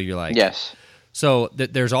 right? So you're like... Yes. So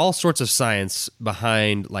there's all sorts of science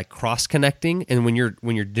behind like cross-connecting, and when you're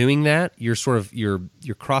doing that, you're sort of you're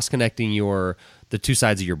cross-connecting the two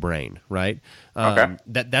sides of your brain, right? Okay.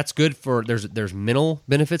 That's good for there's mental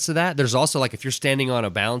benefits to that. There's also like if you're standing on a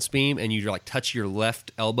balance beam and you like touch your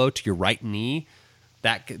left elbow to your right knee,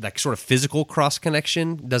 that sort of physical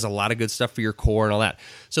cross-connection does a lot of good stuff for your core and all that.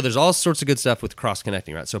 So there's all sorts of good stuff with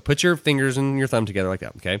cross-connecting, right? So put your fingers and your thumb together like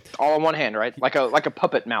that, okay? All in one hand, right? Like a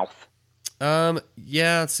puppet mouth.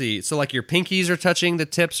 Yeah, let's see. So like your pinkies are touching the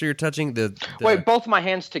tips, or you're touching the Wait, both my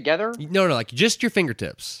hands together? No, like just your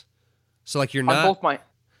fingertips. So like you're not on both my.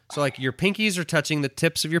 So like your pinkies are touching, the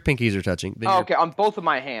tips of your pinkies are touching. Okay, on both of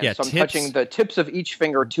my hands. Yeah, so I'm touching the tips of each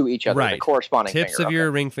finger to each other, right. The corresponding tips finger. of your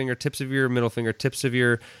ring finger, tips of your middle finger, tips of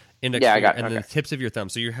your index finger, and then the tips of your thumb.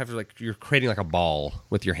 So you're creating like a ball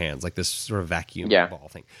with your hands, like this sort of vacuum ball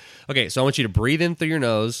thing. Okay, so I want you to breathe in through your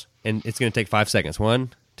nose, and it's going to take 5 seconds.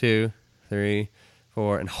 1, 2, 3,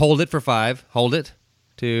 4, and hold it for 5. Hold it.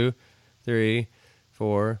 2, 3,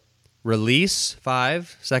 4. Release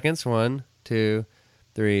 5 seconds. 1, 2,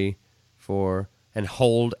 3, 4, and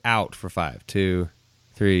hold out for 5. 2,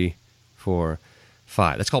 3, 4,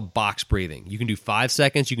 5. That's called box breathing. You can do 5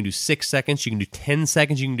 seconds, you can do 6 seconds, you can do 10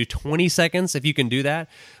 seconds, you can do 20 seconds if you can do that.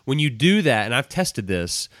 When you do that, and I've tested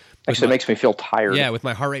this. Actually, it makes me feel tired. Yeah, with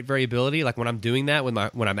my heart rate variability, like when I'm doing that, when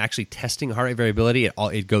I'm actually testing heart rate variability,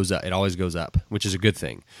 it goes up. It always goes up, which is a good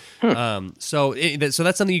thing. So that's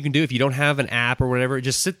something you can do if you don't have an app or whatever.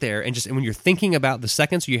 Just sit there and when you're thinking about the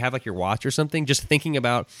seconds, or you have like your watch or something, just thinking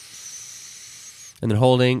about and then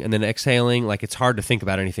holding, and then exhaling. Like, it's hard to think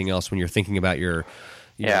about anything else when you're thinking about your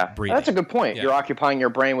breathing. That's a good point. Yeah. You're occupying your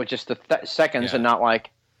brain with just the seconds and not like,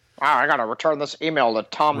 I got to return this email to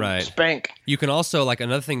Tom Spank. You can also, like,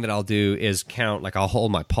 another thing that I'll do is count, like, I'll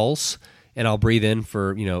hold my pulse, and I'll breathe in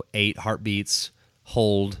for, 8 heartbeats,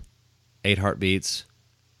 hold 8 heartbeats,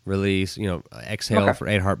 release, exhale for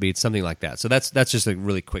 8 heartbeats, something like that. So that's just a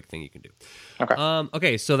really quick thing you can do. Okay.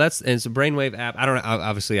 Okay, so it's a Brainwave app. I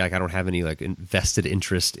don't have any like invested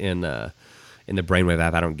interest in the Brainwave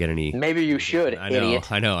app. I don't get any. Maybe you should,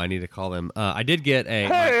 idiot. I know. I need to call them. I did get a.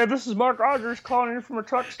 Hey, this is Mark Rogers calling you from a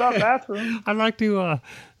truck stop bathroom. I'd like to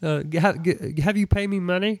have you pay me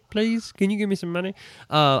money, please. Can you give me some money?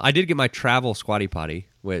 I did get my travel squatty potty,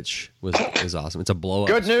 which is awesome. It's a blow up.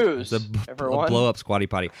 Good news, it's everyone. A blow up squatty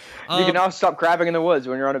potty. You can now stop crabbing in the woods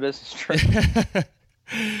when you're on a business trip.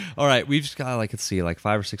 All right, we've just got like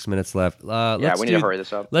 5 or 6 minutes left. We need to hurry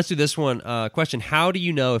this up. Let's do this one. Question: how do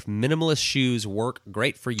you know if minimalist shoes work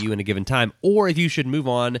great for you in a given time, or if you should move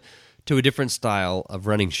on to a different style of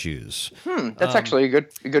running shoes? That's actually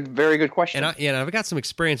a very good question. And I've got some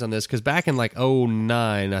experience on this because back in like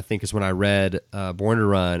 2009, I think is when I read Born to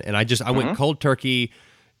Run, and I went cold turkey,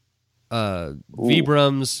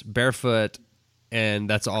 Vibrams, barefoot. And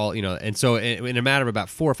that's all, and so in a matter of about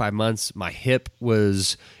 4 or 5 months, my hip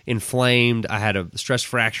was inflamed. I had a stress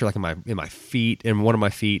fracture like in my feet, in one of my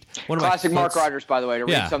feet. Classic Mark Rogers, by the way, to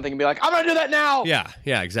read something and be like, I'm going to do that now.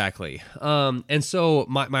 Yeah, exactly. And so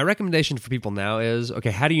my recommendation for people now is,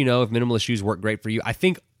 okay, how do you know if minimalist shoes work great for you? I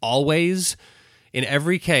think always, in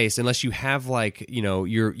every case, unless you have like,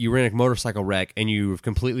 you're in a motorcycle wreck and you've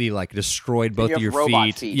completely like destroyed both of your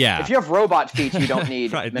feet. Yeah. If you have robot feet, you don't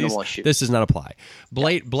need minimalist shoes. This does not apply.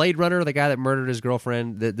 Blade Runner, the guy that murdered his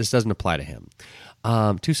girlfriend, this doesn't apply to him.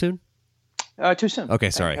 Too soon? Too soon. Okay,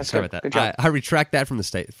 sorry. Sorry about that. Good job. I retract that from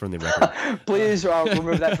the record. Please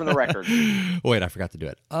remove that from the record. Wait, I forgot to do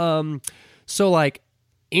it. So like,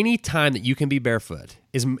 any time that you can be barefoot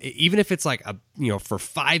is, even if it's like for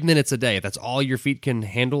 5 minutes a day, if that's all your feet can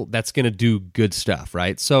handle, that's going to do good stuff,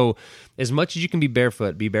 right? So as much as you can be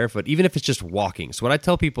barefoot, even if it's just walking. So what I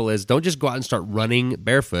tell people is, don't just go out and start running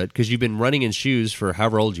barefoot because you've been running in shoes for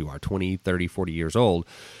however old you are, 20, 30, 40 years old.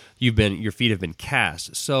 Your feet have been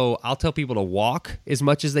cast. So I'll tell people to walk as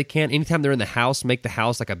much as they can. Anytime they're in the house, make the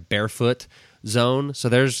house like a barefoot zone. So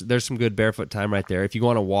there's some good barefoot time right there. If you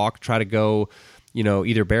want to walk, try to go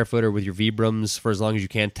either barefoot or with your Vibrams for as long as you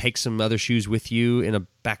can. Take some other shoes with you in a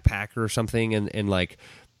backpack or something and like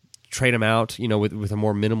trade them out, with a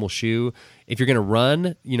more minimal shoe. If you're going to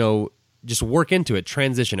run, just work into it.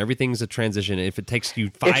 Transition. Everything's a transition. If it takes you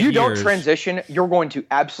 5 years... If you don't transition, you're going to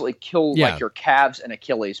absolutely kill like your calves and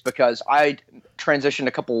Achilles, because I transitioned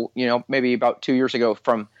a couple, maybe about 2 years ago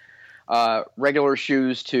from regular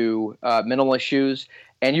shoes to minimalist shoes.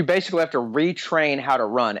 And you basically have to retrain how to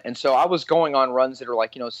run. And so I was going on runs that are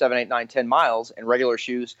like, 7, 8, 9, 10 miles in regular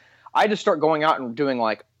shoes. I just start going out and doing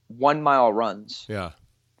like 1 mile runs. Yeah.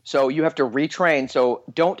 So you have to retrain. So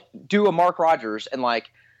don't do a Mark Rogers and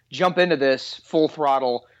like jump into this full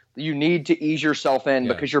throttle. You need to ease yourself in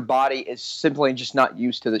because your body is simply just not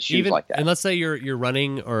used to the shoes like that. And let's say you're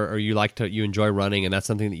running or you enjoy running and that's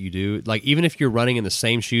something that you do. Like even if you're running in the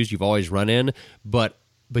same shoes you've always run in, but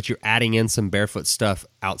you're adding in some barefoot stuff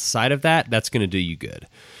outside of that, that's going to do you good.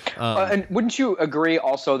 And wouldn't you agree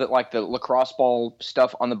also that like the lacrosse ball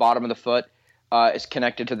stuff on the bottom of the foot is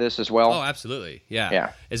connected to this as well? Oh, absolutely.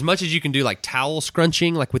 Yeah. As much as you can do like towel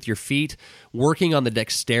scrunching, like with your feet, working on the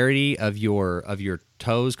dexterity of your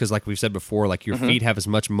toes, because like we've said before, like your feet have as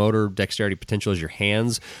much motor dexterity potential as your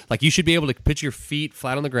hands. Like you should be able to put your feet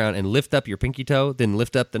flat on the ground and lift up your pinky toe, then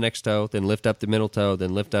lift up the next toe, then lift up the middle toe,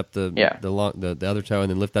 then lift up the other toe, and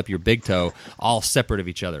then lift up your big toe, all separate of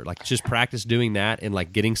each other. Like just practice doing that and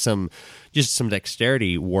like getting some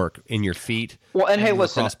dexterity work in your feet. Well, and hey,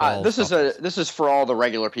 listen, this is for all the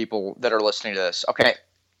regular people that are listening to this. Okay.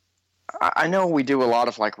 I know we do a lot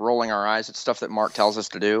of like rolling our eyes at stuff that Mark tells us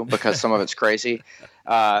to do because some of it's crazy,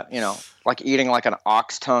 like eating like an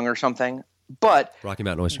ox tongue or something. But Rocky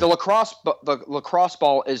Mountain oyster. The lacrosse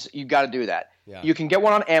ball is, you got to do that. Yeah. You can get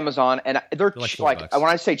one on Amazon, and they're like when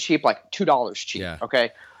I say cheap, like $2 cheap. Yeah. Okay,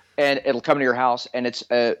 and it'll come to your house, and it's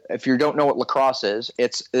if you don't know what lacrosse is,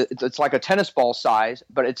 it's like a tennis ball size,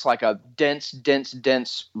 but it's like a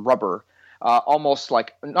dense rubber. Almost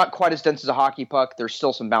like not quite as dense as a hockey puck. There's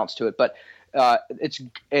still some bounce to it, but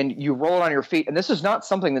and you roll it on your feet. And this is not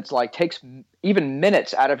something that's like takes even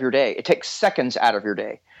minutes out of your day. It takes seconds out of your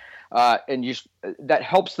day, and that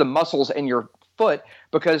helps the muscles in your foot.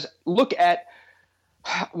 Because look at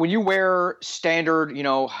when you wear standard,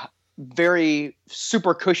 very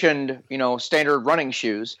super cushioned, standard running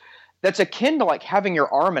shoes, that's akin to like having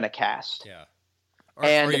your arm in a cast. Yeah.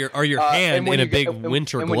 Or your hand in a big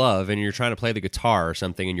winter glove, and you're trying to play the guitar or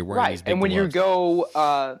something, and you're wearing these big gloves. And when you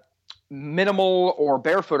go minimal or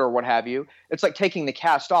barefoot or what have you, it's like taking the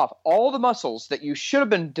cast off. All the muscles that you should have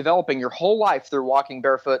been developing your whole life through walking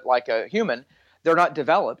barefoot like a human, they're not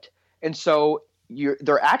developed. And so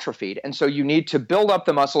they're atrophied. And so you need to build up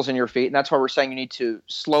the muscles in your feet. And that's why we're saying you need to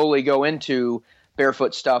slowly go into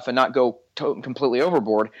barefoot stuff and not go completely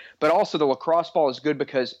overboard. But also the lacrosse ball is good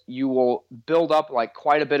because you will build up like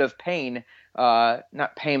quite a bit of pain,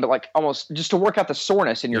 not pain, but like almost just to work out the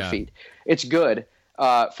soreness in your feet. It's good.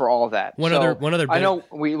 For all of that. One other. I know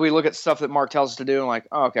we look at stuff that Mark tells us to do, and like,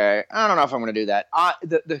 okay, I don't know if I'm going to do that.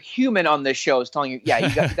 The human on this show is telling you,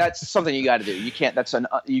 that's something you got to do. You can't.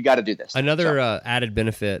 You got to do this. Another added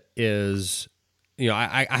benefit is,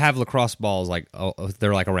 I have lacrosse balls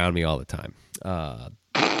they're like around me all the time.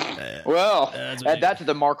 Well, add that to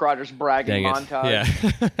the Mark Rogers bragging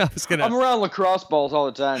montage. Yeah, I'm around lacrosse balls all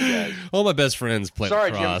the time, guys. All my best friends play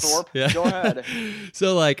lacrosse. Sorry, Jim Thorpe. Yeah. Go ahead.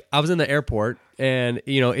 So, I was in the airport, and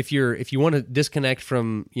if you want to disconnect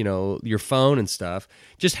from your phone and stuff,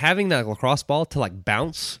 just having that lacrosse ball to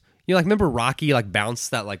bounce. Remember Rocky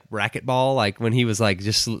bounced that racquetball when he was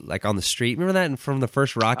just on the street. Remember that from the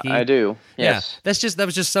first Rocky? I do. Yes. Yeah, that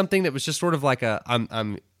was just something that was just sort of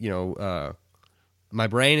my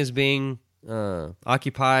brain is being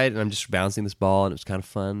occupied, and I'm just bouncing this ball, and it was kind of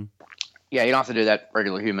fun. Yeah, you don't have to do that,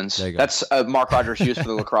 regular humans. That's Mark Rogers use for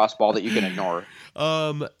the lacrosse ball that you can ignore.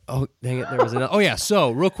 Oh, dang it! There was another. Oh yeah.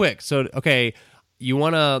 So real quick. So okay, you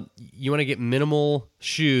wanna get minimal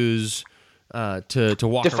shoes to walk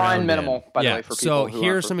around. Define minimal, by the way, for people. So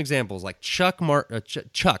here are some examples like Chuck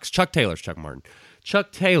Taylor's. Chuck Martins.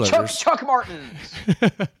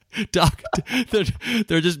 Doc,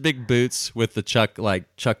 they're just big boots with the Chuck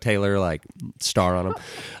Taylor star on them.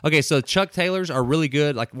 Okay, so Chuck Taylors are really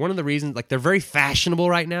good. One of the reasons, they're very fashionable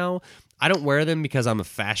right now. I don't wear them because I'm a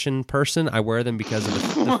fashion person. I wear them because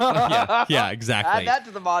of yeah, exactly. Add that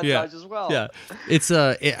to the montage as well. Yeah, it's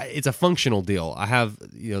a functional deal. I have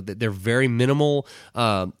they're very minimal.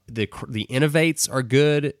 The Innovates are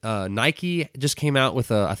good. Nike just came out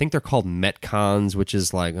with I think they're called Metcons, which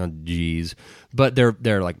is but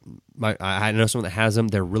they're I know someone that has them.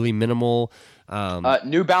 They're really minimal.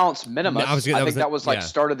 New Balance Minimus. I think that was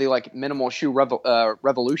started the minimal shoe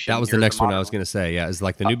revolution. That was the next one I was going to say. Yeah, it's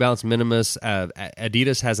the New Balance Minimus.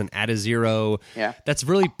 Adidas has an Adizero. Yeah, that's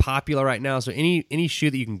really popular right now. So any shoe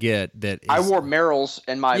that you can get that I wore Merrell's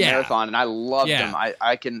in my marathon, and I loved them.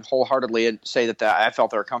 I can wholeheartedly say that I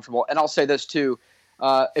felt they were comfortable. And I'll say this too: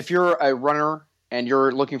 if you're a runner and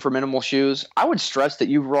you're looking for minimal shoes, I would stress that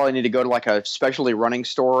you really need to go to a specialty running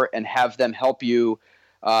store and have them help you.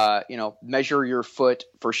 Measure your foot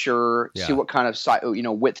for sure. See what kind of size,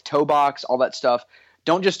 width toe box, all that stuff.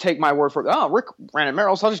 Don't just take my word for it. Oh, Rick ran at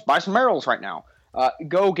Merrell's. I'll just buy some Merrell's right now.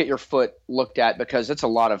 Go get your foot looked at because it's a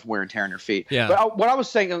lot of wear and tear on your feet. Yeah. But what I was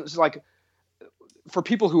saying is for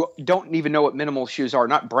people who don't even know what minimal shoes are,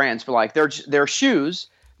 not brands, but they're shoes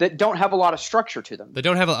that don't have a lot of structure to them. They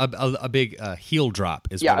don't have a big heel drop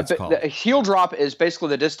is what it's called. A heel drop is basically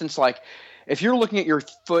the distance. If you're looking at your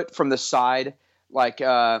foot from the side,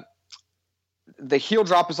 the heel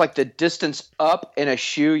drop is the distance up in a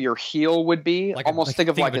shoe your heel would be. Think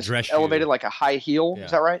of a dress shoe. Elevated like a high heel. Yeah.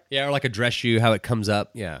 Is that right? Yeah, or like a dress shoe, how it comes up.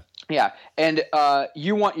 Yeah. Yeah, and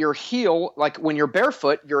you want your heel, when you're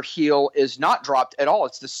barefoot, your heel is not dropped at all.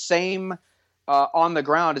 It's the same on the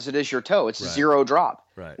ground as it is your toe. It's zero drop.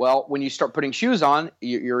 Right. Well, when you start putting shoes on,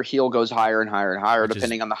 your heel goes higher and higher and higher,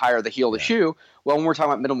 depending on the higher the heel of the shoe. Well, when we're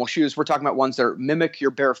talking about minimal shoes, we're talking about ones that mimic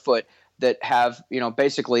your barefoot, that have,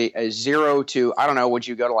 basically a 0 to, I don't know, would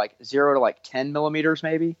you go to 0 to 10 millimeters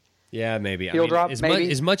maybe? Yeah, maybe. Heel drop,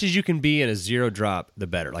 maybe? As much as you can be in a zero drop, the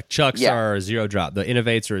better. Chucks are a zero drop. The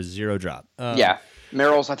Innovates are a zero drop.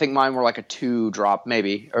 Merrell's, I think mine were a 2 drop,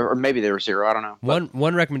 maybe, or maybe they were 0. I don't know.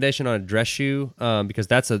 One recommendation on a dress shoe, because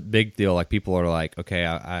that's a big deal. People are okay,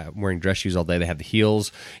 I'm wearing dress shoes all day. They have the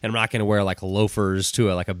heels, and I'm not going to wear loafers to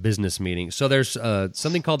a business meeting. So there's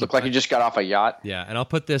something called look like you just got off a yacht. Yeah, and I'll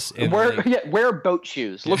put this in. Wear boat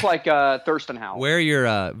shoes. Look like Thurston Howell. Wear your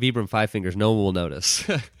Vibram 5 fingers. No one will notice.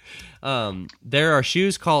 There are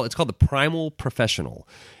shoes it's called the Primal Professional.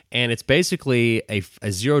 And it's basically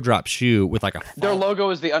a zero drop shoe with a. Their logo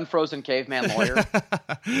is the unfrozen caveman lawyer.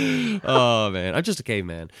 Oh man, I'm just a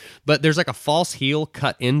caveman. But there's a false heel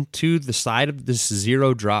cut into the side of this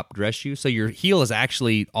zero drop dress shoe, so your heel is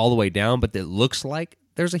actually all the way down, but it looks like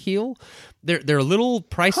there's a heel. They're a little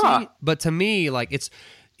pricey, but to me,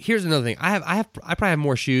 here's another thing. I probably have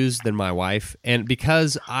more shoes than my wife, and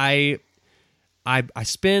because I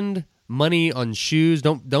spend money on shoes.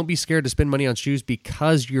 Don't be scared to spend money on shoes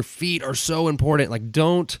because your feet are so important. Like,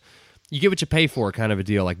 you get what you pay for, kind of a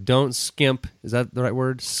deal. Like, don't skimp. Is that the right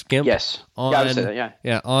word? Skimp. Yes. On, I would say that, yeah.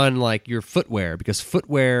 Yeah, on like your footwear, because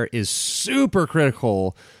footwear is super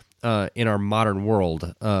critical in our modern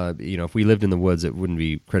world. If we lived in the woods, it wouldn't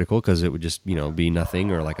be critical because it would just be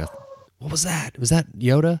nothing, or like a. What was that? Was that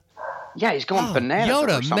Yoda? Yeah, he's going bananas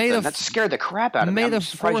Yoda, or something. That scared the crap out of me. I'm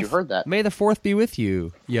surprised you heard that. May the 4th be with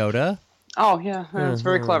you, Yoda. Oh, yeah. That's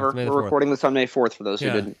very clever. We're recording this on May 4th for those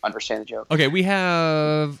who didn't understand the joke. Okay, we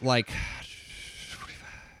have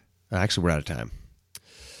actually, we're out of time.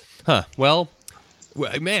 Huh. Well,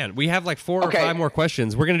 man, we have like 4 or 5 more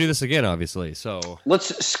questions. We're going to do this again, obviously. So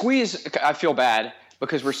let's squeeze. I feel bad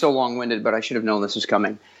because we're so long-winded, but I should have known this was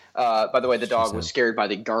coming. By the way, the dog was scared by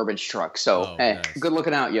the garbage truck. So, nice. Good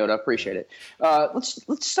looking out, Yoda. Appreciate it.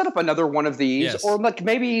 Let's set up another one of these, or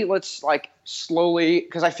maybe let's slowly,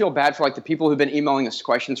 because I feel bad for the people who've been emailing us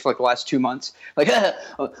questions for the last 2 months.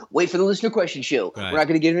 Wait for the listener question show. Right. We're not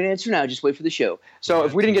going to give an answer now. Just wait for the show. So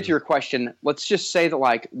if we didn't get to your question, let's just say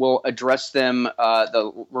that we'll address them.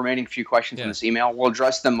 The remaining few questions in this email, we'll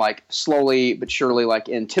address them slowly but surely,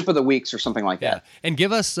 in tip of the weeks or something like that. And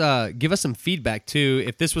give us some feedback too.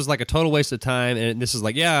 If this was a total waste of time, and this is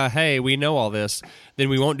hey, we know all this, then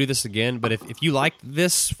we won't do this again. But if you like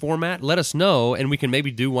this format, let us know, and we can maybe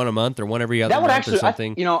do one a month or one every other month or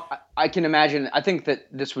something. I can imagine. I think that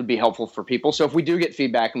this would be helpful for people. So if we do get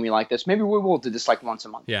feedback and we like this, maybe we will do this once a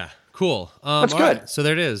month. Yeah, cool. That's good. Right, so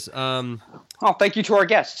there it is. Thank you to our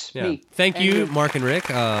guests. Yeah. Me. Thank you, Mark and Rick.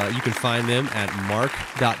 You can find them at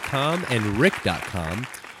mark.com and rick.com.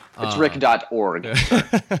 It's rick.org.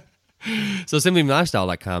 So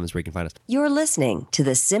simplylifestyle.com is where you can find us. You're listening to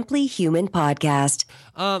the Simply Human podcast.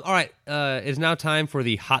 All right. It's now time for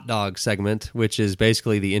the hot dog segment, which is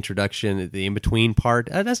basically the introduction, the in-between part.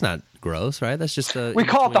 That's not gross, right? That's just we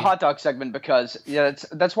call it the hot dog segment because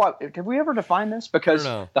that's why. Did we ever define this? Because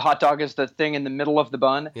the hot dog is the thing in the middle of the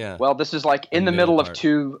bun. Yeah. Well, this is in the middle of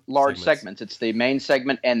 2 large segments. It's the main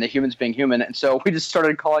segment and the humans being human, and so we just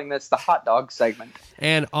started calling this the hot dog segment.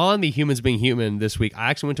 And on the humans being human this week, I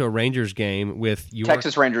actually went to a Rangers game with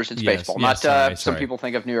Texas Rangers. It's baseball, not sorry. Some people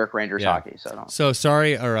think of New York Rangers hockey. So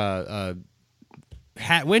sorry, went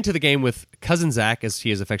to the game with cousin Zach, as he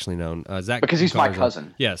is affectionately known. Zach, because he's my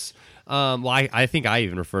cousin. Yes. Well, I think I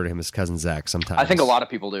even refer to him as cousin Zach sometimes. I think a lot of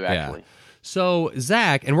people do, actually. Yeah. So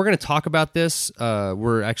Zach, and we're going to talk about this.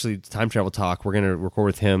 We're actually time travel talk. We're going to record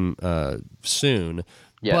with him soon.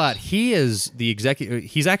 Yes. But he is the executive.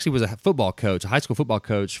 He's actually was a football coach, a high school football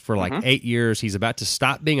coach for 8 years. He's about to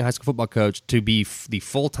stop being a high school football coach to be the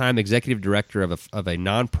full-time executive director of a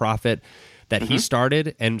nonprofit that he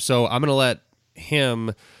started. And so I'm going to let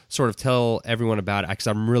him sort of tell everyone about it because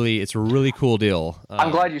it's a really cool deal.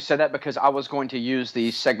 I'm glad you said that because I was going to use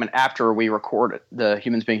the segment after we record it, the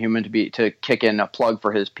humans being human, to kick in a plug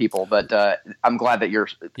for his people. But I'm glad that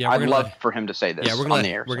I'd love for him to say this on the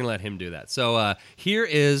air. We're going to let him do that. So here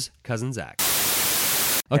is cousin Zach.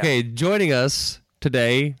 Okay, joining us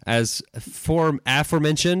today as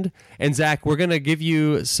aforementioned, and Zach, we're going to give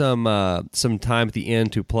you some time at the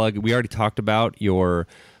end to plug. We already talked about your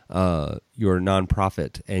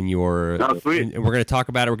nonprofit and and we're going to talk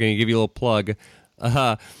about it. We're going to give you a little plug.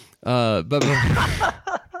 But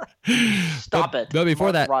Stop it. But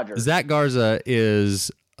before that, Rogers. Zach Garza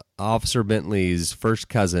is Officer Bentley's first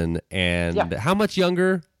cousin. And how much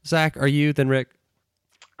younger, Zach, are you than Rick?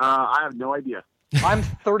 I have no idea. I'm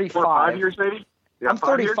 35. 5 years, maybe? Yeah, I'm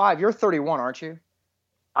 35. You're 31, aren't you?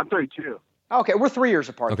 I'm 32. Okay, we're 3 years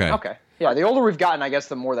apart. Okay. Yeah, the older we've gotten, I guess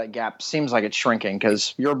the more that gap seems like it's shrinking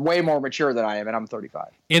because you're way more mature than I am, and I'm 35.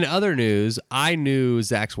 In other news, I knew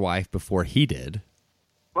Zach's wife before he did.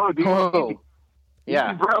 Oh, dude.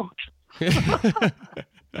 Yeah, bro.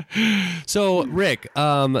 So, Rick,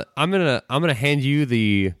 I'm gonna hand you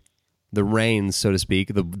the reins, so to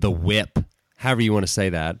speak, the whip, however you want to say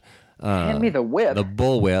that. Hand me the whip. The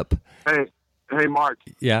bull whip. Hey, Mark.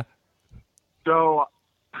 Yeah. So,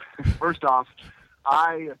 first off,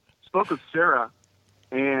 I spoke with Sarah,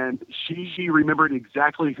 and she remembered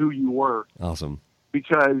exactly who you were. Awesome.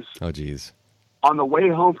 Because on the way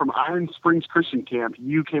home from Iron Springs Christian Camp,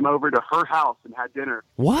 you came over to her house and had dinner.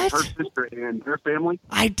 What? With her sister and her family.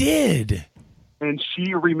 I did. And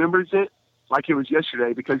she remembers it like it was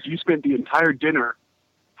yesterday because you spent the entire dinner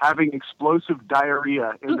having explosive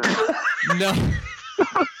diarrhea in there. No.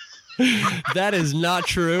 That is not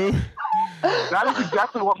true. That is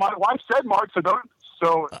exactly what my wife said, Mark, so don't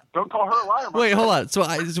So don't call her a liar. Wait, hold on. So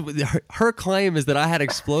her claim is that I had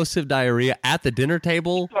explosive diarrhea at the dinner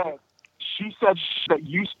table. She said that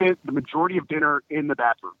you spent the majority of dinner in the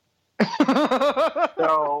bathroom.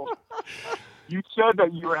 So you said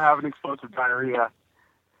that you were having explosive diarrhea.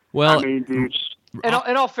 Well, I mean, dude. In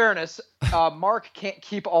all fairness, Mark can't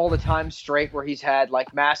keep all the time straight where he's had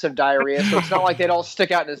like massive diarrhea, so it's not like they'd all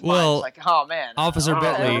stick out in his mind. It's like, oh man,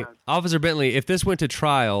 Officer Bentley, if this went to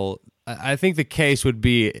trial, I think the case would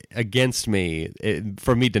be against me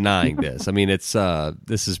for me denying this. I mean, it's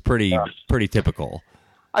this is pretty typical.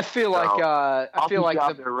 I feel like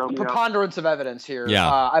the preponderance of evidence here. Yeah.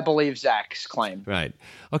 I believe Zach's claim. Right.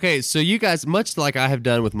 Okay. So you guys, much like I have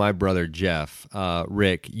done with my brother Jeff,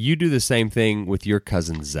 Rick, you do the same thing with your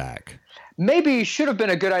cousin Zach. Maybe should have been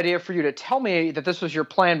a good idea for you to tell me that this was your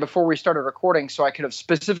plan before we started recording, so I could have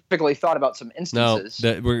specifically thought about some instances.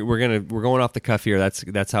 No, we're going off the cuff here.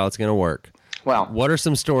 That's how it's gonna work. Well, what are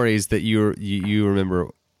some stories that you remember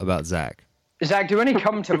about Zach? Zach, do any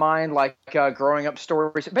come to mind, like growing up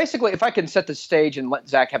stories? Basically, if I can set the stage and let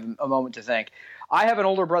Zach have a moment to think. I have an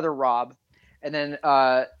older brother, Rob, and then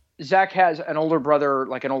Zach has an older brother,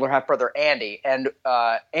 like an older half-brother, Andy. And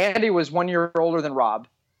Andy was 1 year older than Rob.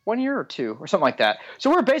 1 year or two or something like that.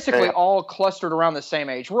 So we're basically all clustered around the same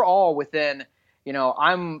age. We're all within,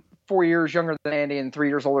 I'm 4 years younger than Andy and 3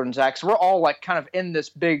 years older than Zach. So we're all like kind of in this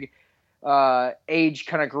big age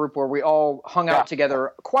kind of group where we all hung out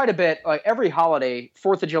together quite a bit, like every holiday,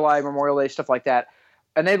 4th of July, Memorial Day, stuff like that.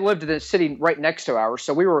 And they lived in the city right next to ours,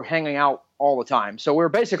 so we were hanging out all the time. So we were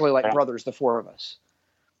basically like brothers, the four of us.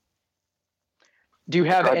 Do you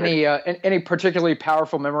have any particularly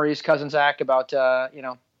powerful memories, cousin Zach, about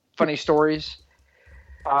funny stories?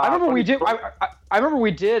 I remember we did. I remember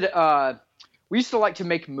we did. We used to like to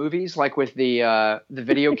make movies, like with the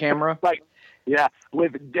video camera.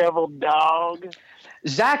 With Devil Dog.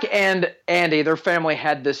 Zach and Andy, their family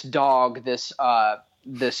had this dog, this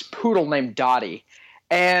poodle named Dottie.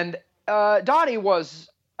 And Dottie was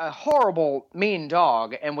a horrible, mean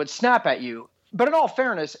dog and would snap at you. But in all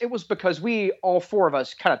fairness, it was because all four of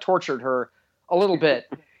us kind of tortured her a little bit.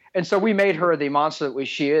 And so we made her the monster that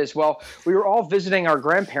she is. Well, we were all visiting our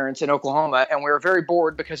grandparents in Oklahoma, and we were very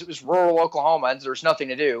bored because it was rural Oklahoma and there was nothing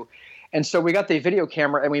to do. And so we got the video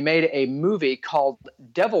camera and we made a movie called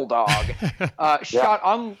Devil Dog, shot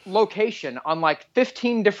on location, on like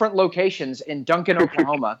 15 different locations in Duncan,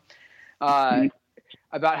 Oklahoma,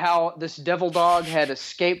 about how this devil dog had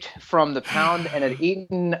escaped from the pound and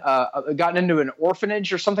had gotten into an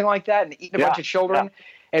orphanage or something like that and eaten a bunch of children.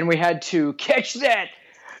 And we had to catch that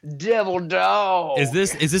devil dog. Is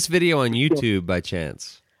this video on YouTube by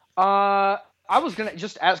chance? I was gonna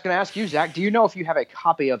ask you, Zach. Do you know if you have a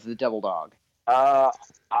copy of the Devil Dog?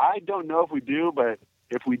 I don't know if we do, but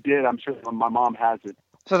if we did, I'm sure my mom has it.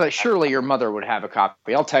 So that surely your mother would have a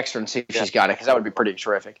copy. I'll text her and see if she's got it, because that would be pretty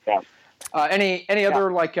terrific. Yeah. Any other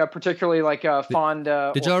particularly fond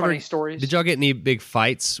or funny stories? Did y'all get any big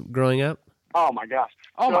fights growing up? Oh my gosh.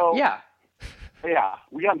 Yeah,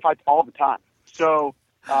 we got in fights all the time. So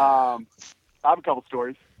I have a couple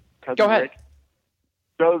stories. Go ahead. Rick.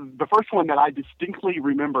 So the first one that I distinctly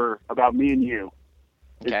remember about me and you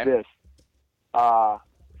is this.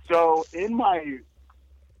 So in my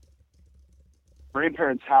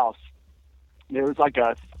grandparents' house, there was like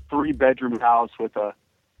a 3-bedroom house with a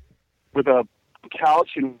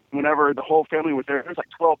couch, and whenever the whole family was there was like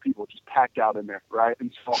 12 people just packed out in there, right?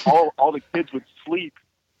 And so all the kids would sleep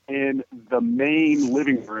in the main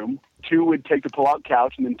living room. 2 would take the pull-out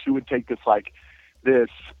couch, and then 2 would take this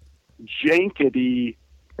jankety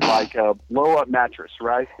a blow-up mattress,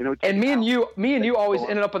 right? And me and you always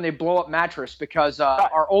ended up on the blow-up mattress because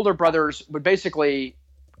our older brothers would basically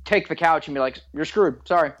take the couch and be like, "You're screwed.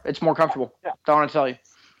 Sorry, it's more comfortable." Yeah. Don't want to tell you.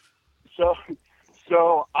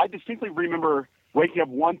 So I distinctly remember waking up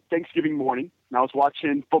one Thanksgiving morning, and I was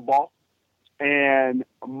watching football, and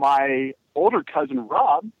my older cousin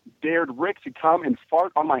Rob dared Rick to come and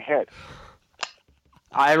fart on my head.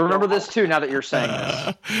 I remember this too, now that you're saying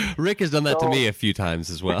this. Rick has done that to me a few times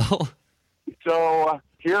as well. So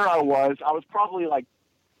here I was probably like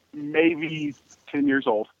maybe 10 years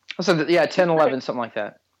old. So 10, 11, something like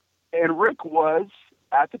that. And Rick was,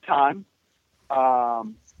 at the time,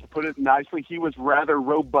 to put it nicely, he was rather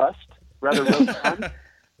robust,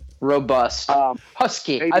 robust.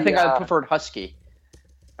 Husky. Maybe, I think I preferred husky.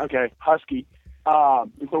 Okay, husky.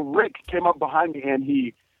 And so Rick came up behind me and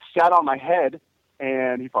he sat on my head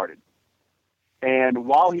and he farted. And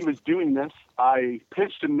while he was doing this, I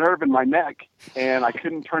pinched a nerve in my neck and I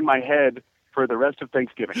couldn't turn my head for the rest of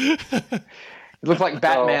Thanksgiving. It looked like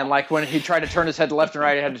Batman, like when he tried to turn his head left and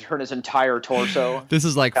right, he had to turn his entire torso. This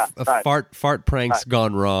is like fart pranks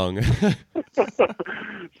gone wrong.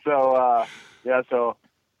 So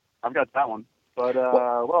I've got that one. But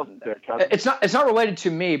what else is there, Kevin? It's not related to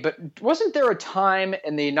me, but wasn't there a time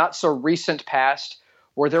in the not so recent past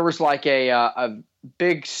where there was like a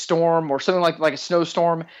big storm or something like a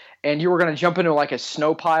snowstorm, and you were going to jump into like a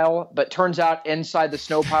snow pile, but turns out inside the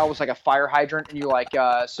snow pile was like a fire hydrant, and you like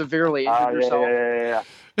severely injured yourself?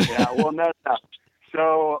 Yeah. Well, no.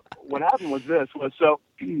 So what happened was this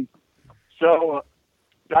so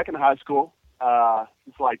back in high school,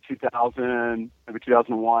 it's like 2000, maybe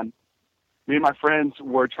 2001. Me and my friends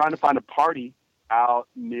were trying to find a party out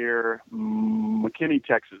near McKinney,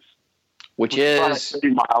 Texas, which is like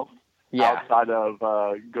 30 miles outside of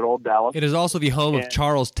good old Dallas. It is also the home of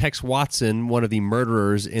Charles Tex Watson, one of the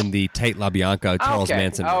murderers in the Tate LaBianca Charles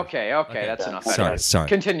Manson murder. Okay, that's enough. Sorry.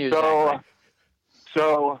 Continue.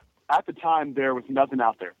 So at the time, there was nothing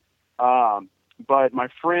out there. But my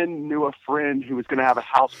friend knew a friend who was going to have a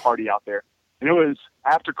house party out there. And it was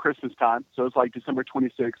after Christmas time, so it was like December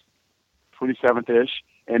 26th, 27th-ish,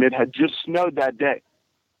 and it had just snowed that day.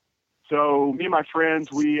 So me and my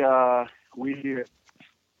friends, we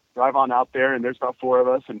drive on out there, and there's about 4 of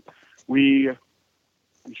us, and we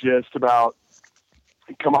just about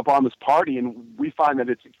come up on this party, and we find that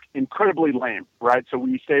it's incredibly lame, right? So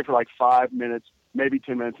we stay for like 5 minutes, maybe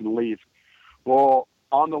 10 minutes, and leave. Well,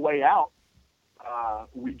 on the way out,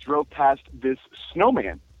 we drove past this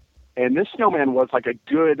snowman, and this snowman was like a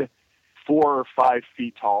good 4 or 5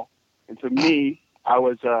 feet tall. And so I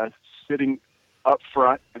was sitting up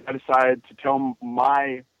front, and I decided to tell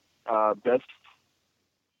my best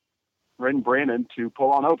friend Brandon to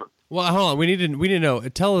pull on over. Well, hold on. We need to know.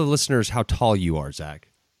 Tell the listeners how tall you are, Zach.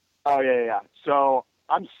 Oh yeah. So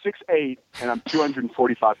I'm 6'8", and I'm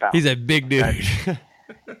 245 pounds. He's a big dude.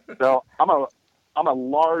 So I'm a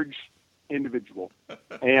large individual,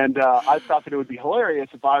 and I thought that it would be hilarious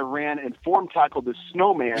if I ran and form tackled this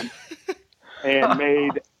snowman and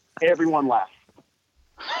made everyone laugh.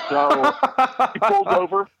 So he pulls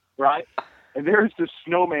over, right? And there's this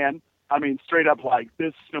snowman. I mean, straight up, like,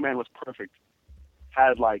 this snowman was perfect.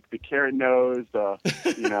 Had, like, the carrot nose,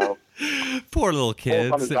 Poor little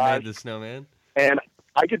kids that made the snowman. And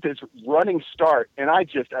I get this running start, and I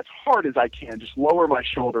just, as hard as I can, just lower my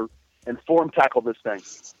shoulder and form tackle this thing.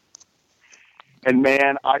 And,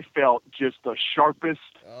 man, I felt just the sharpest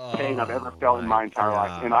pain I've ever felt in my entire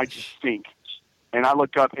life. And I just stink. And I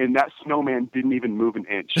look up, and that snowman didn't even move an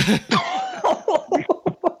inch.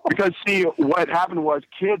 Because, see, what happened was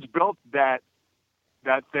kids built that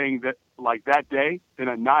thing that day, and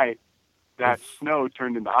at night, that snow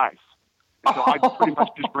turned into ice. And so I pretty much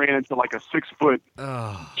just ran into like a 6-foot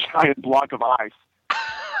giant block of ice.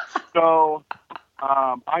 So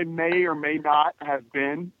I may or may not have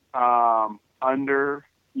been under,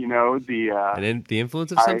 the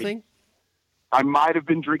influence of something. I might have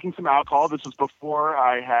been drinking some alcohol. This was before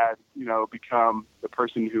I had, become the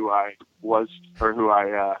person who I was, or who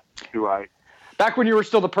I. Back when you were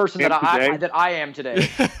still the person that I am today.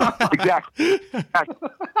 Exactly.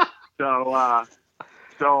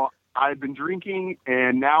 So I've been drinking,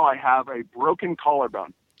 and now I have a broken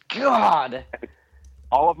collarbone. God.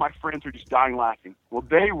 All of my friends are just dying laughing. Well,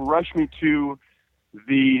 they rush me to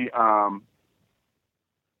the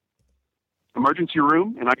emergency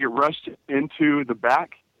room, and I get rushed into the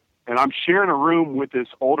back, and I'm sharing a room with this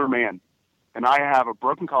older man, and I have a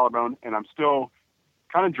broken collarbone, and I'm still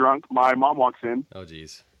kind of drunk. My mom walks in. Oh,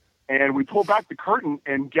 geez. And we pull back the curtain,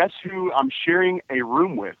 and guess who I'm sharing a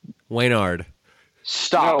room with? Waynard.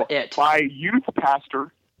 Stop it. My youth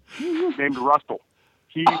pastor named Russell.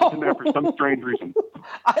 He's in there for some strange reason.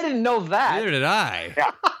 I didn't know that. Neither did I.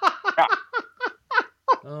 Yeah.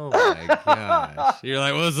 Oh, my gosh. You're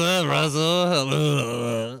like, what's up,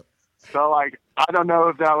 Russell? So, like, I don't know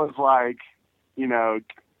if that was, like,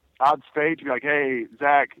 God's fate to be like, hey,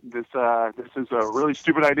 Zach, this is a really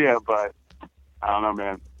stupid idea, but I don't know,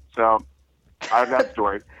 man. So I have that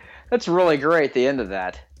story. That's really great, the end of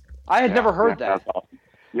that. I had never heard that. That's awesome.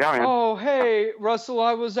 Yeah, man. Oh, hey, Russell,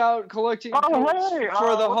 I was out collecting for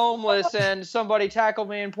the homeless, and somebody tackled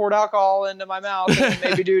me and poured alcohol into my mouth and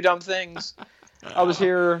made me do dumb things. I was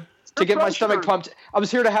here to get my stomach pumped. I was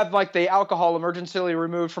here to have, like, the alcohol emergency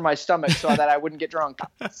removed from my stomach so that I wouldn't get drunk.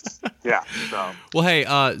 Yeah. So. Well, hey,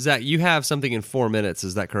 Zach, you have something in 4 minutes.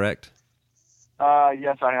 Is that correct?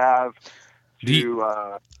 Yes, I have.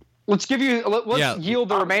 Let's yield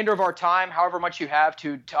the remainder of our time, however much you have,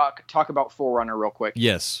 to talk about Forerunner real quick.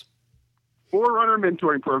 Yes. Forerunner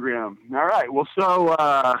mentoring program. All right. Well, so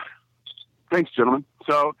thanks, gentlemen.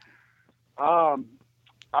 So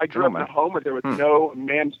I grew up in a home where there was no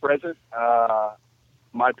man present.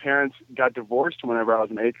 My parents got divorced whenever I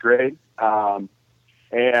was in 8th grade.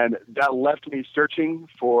 And that left me searching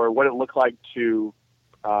for what it looked like to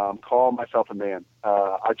call myself a man.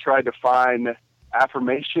 I tried to find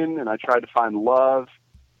affirmation, and I tried to find love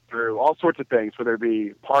through all sorts of things, whether it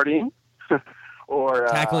be partying or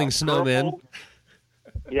tackling snowmen.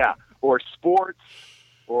 Yeah, or sports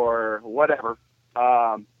or whatever.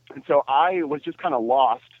 And so I was just kind of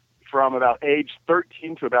lost from about age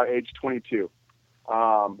 13 to about age 22.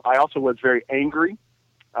 I also was very angry.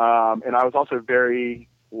 And I was also very,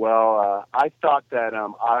 I thought that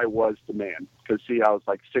I was the man. Because, see, I was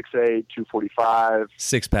like 6'8", 245.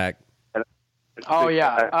 Six-pack. Oh,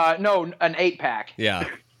 yeah. No, an 8-pack. Yeah.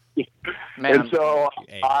 Man. And so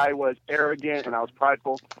I was arrogant and I was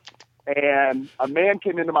prideful. And a man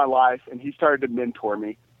came into my life, and he started to mentor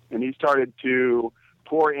me. And he started to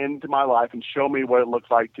pour into my life and show me what it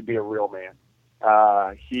looks like to be a real man.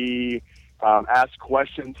 He asked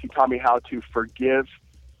questions. He taught me how to forgive.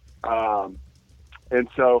 And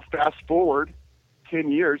so fast forward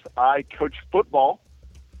 10 years, I coach football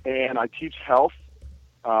and I teach health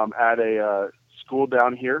at a school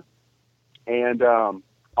down here. And on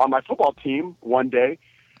my football team one day,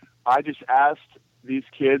 I just asked these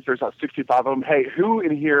kids, there's about 65 of them, hey, who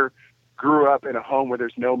in here grew up in a home where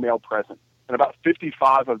there's no male present? And about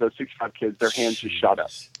 55 of those 65 kids, their hands just shot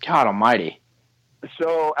up. God almighty.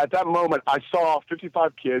 So at that moment, I saw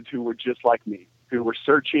 55 kids who were just like me, who were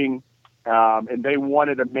searching, and they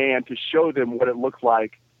wanted a man to show them what it looked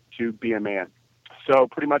like to be a man. So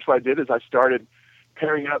pretty much what I did is I started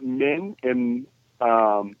pairing up men in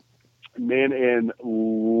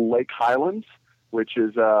Lake Highlands, which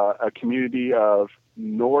is a community of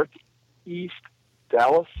northeast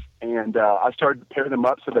Dallas, and I started to pair them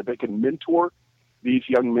up so that they can mentor these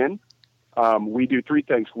young men. We do three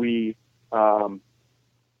things. We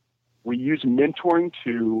use mentoring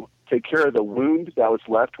to take care of the wound that was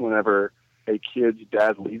left whenever a kid's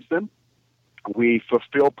dad leaves them. We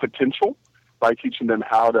fulfill potential by teaching them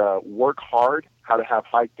how to work hard, how to have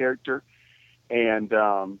high character, and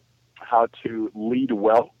how to lead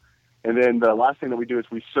well. And then the last thing that we do is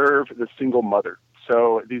we serve the single mother.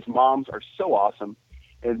 So these moms are so awesome,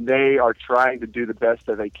 and they are trying to do the best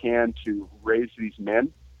that they can to raise these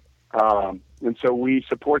men. And so we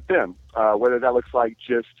support them, whether that looks like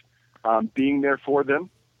just being there for them,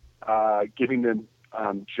 giving them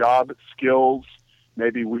job skills.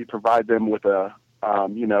 Maybe we provide them with a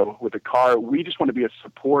car. We just want to be a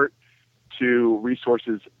support to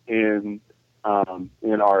resources in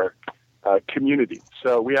our community.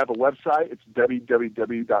 So we have a website. It's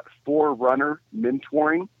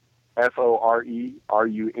www.forerunnermentoring,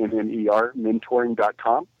 FORERUNNER,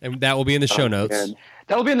 mentoring.com. And that will be in the show notes. And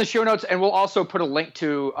that'll be in the show notes, and we'll also put a link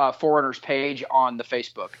to Forerunner's page on the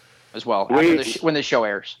Facebook as well when the show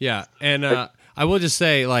airs. Yeah, and I will just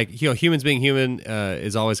say, humans being human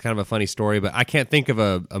is always kind of a funny story, but I can't think of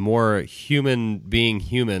a more human being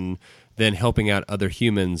human than helping out other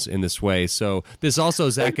humans in this way. So this also,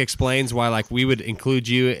 Zach, explains why we would include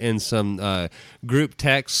you in some group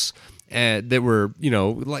texts that were, I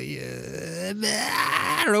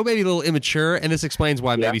don't know, maybe a little immature, and this explains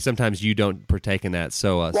why maybe sometimes you don't partake in that.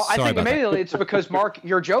 So, I think immediately it's because, Mark,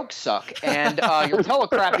 your jokes suck, and you tell a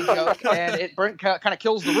crappy joke, and it kind of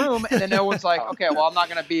kills the room, and then no one's like, okay, well, I'm not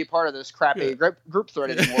going to be part of this crappy group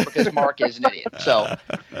thread anymore because Mark is an idiot. So,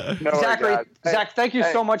 Zach, thank you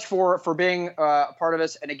so much for being a part of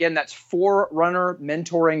this. And again, that's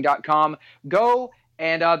forerunnermentoring.com. Go.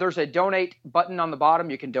 And there's a donate button on the bottom.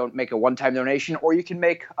 You can make a one-time donation, or you can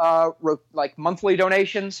make monthly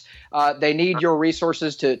donations. They need your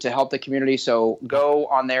resources to help the community. So go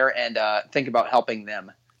on there and think about helping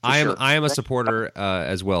them. I am a supporter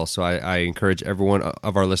as well. So I encourage everyone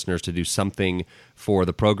of our listeners to do something for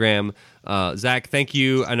the program. Zach, thank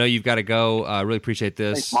you. I know you've got to go. I really appreciate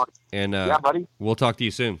this. Thanks, Mark. And yeah, buddy. We'll talk to you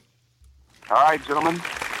soon. All right, gentlemen.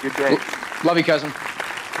 Good day. Love you, cousin.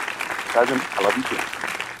 Cousin, I love you too.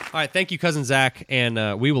 All right, thank you, Cousin Zach,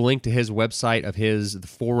 and we will link to his website of the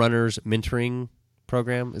Forerunners Mentoring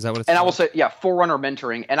Program. Is that what it's called? And I will say, Forerunner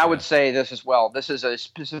Mentoring, and I would say this as well. This is a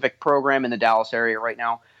specific program in the Dallas area right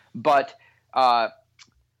now, but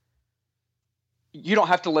you don't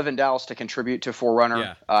have to live in Dallas to contribute to Forerunner.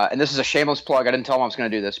 Yeah. And this is a shameless plug. I didn't tell him I was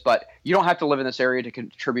going to do this, but you don't have to live in this area to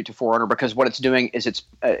contribute to Forerunner, because what it's doing is it's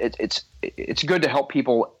good to help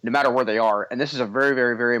people no matter where they are. And this is a very,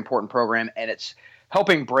 very, very important program, and it's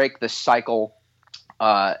helping break the cycle.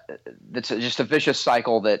 That's just a vicious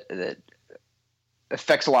cycle that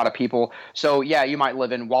affects a lot of people. So yeah, you might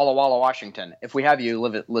live in Walla Walla, Washington. If we have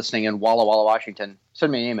you listening in Walla Walla, Washington,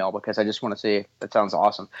 send me an email because I just want to see. That sounds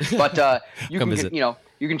awesome. But you can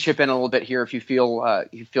you can chip in a little bit here if you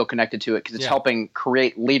feel connected to it, because it's helping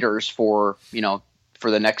create leaders for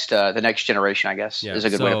the next generation, I guess, is a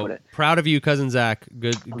good way to put it. Proud of you, cousin Zach.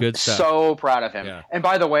 Good stuff. So proud of him. Yeah. And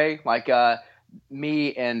by the way, like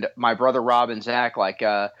me and my brother Rob and Zach, like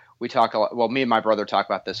we talk a lot. Well, me and my brother talk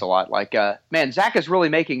about this a lot. Like, man, Zach is really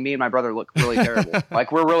making me and my brother look really terrible.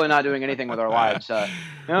 Like, we're really not doing anything with our lives.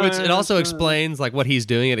 Which it also explains like what he's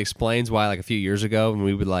doing. It explains why like a few years ago when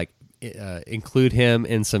we would like include him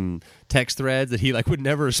in some text threads that he like would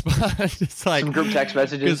never respond. It's like some group text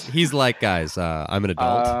messages. He's like, guys, I'm an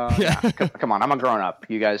adult. Come on, I'm a grown up.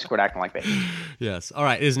 You guys quit acting like babies. Yes. All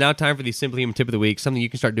right. It is now time for the Simply Human tip of the week. Something you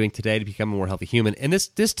can start doing today to become a more healthy human. And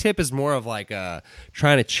this tip is more of like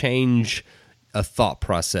trying to change a thought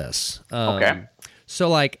process. Okay. So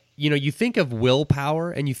like, you think of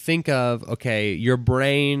willpower and you think of, okay, your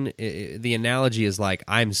brain, the analogy is like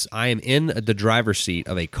I am in the driver's seat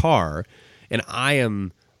of a car and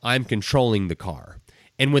I'm controlling the car.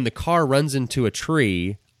 And when the car runs into a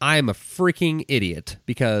tree, I am a freaking idiot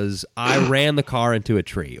because I ran the car into a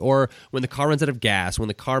tree. Or when the car runs out of gas, when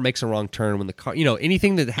the car makes a wrong turn, when the car,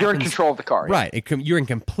 anything that happens. You're in control of the car. Right. You're in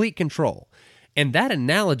complete control. And that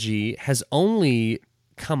analogy has only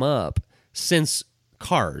come up since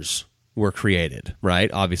cars were created, right?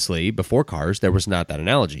 Obviously, before cars, there was not that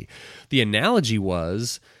analogy. The analogy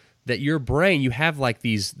was that your brain, you have like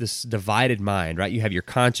this divided mind, right? You have your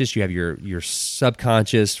conscious, you have your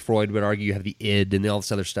subconscious. Freud would argue you have the id and all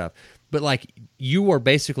this other stuff. But like you are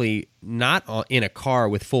basically not in a car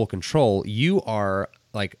with full control. You are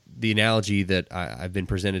like the analogy that I've been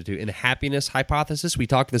presented to in the happiness hypothesis. We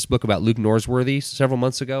talked this book about Luke Norsworthy several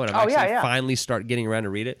months ago, and I'm finally start getting around to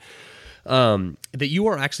read it. That you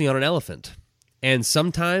are actually on an elephant. And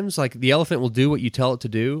sometimes, like, the elephant will do what you tell it to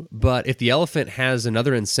do, but if the elephant has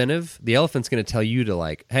another incentive, the elephant's going to tell you to,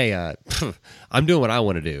 like, hey, I'm doing what I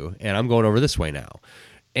want to do, and I'm going over this way now.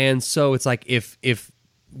 And so it's like if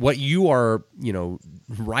what you are,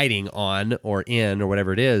 riding on or in or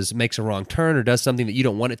whatever it is makes a wrong turn or does something that you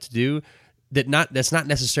don't want it to do, that's not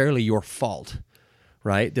necessarily your fault.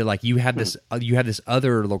 Right? That like you have this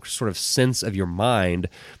other sort of sense of your mind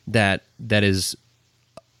that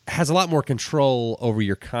has a lot more control over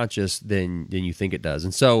your conscious than you think it does.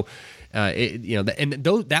 And so,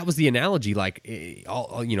 that was the analogy. Like,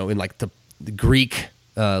 in like the Greek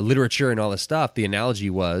literature and all this stuff, the analogy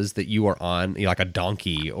was that you are on like a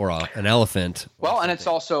donkey or an elephant. Well, and it's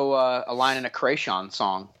also a line in a Kreayshawn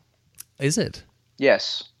song. Is it?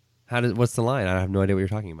 Yes. What's the line? I have no idea what you're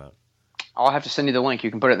talking about. I'll have to send you the link. You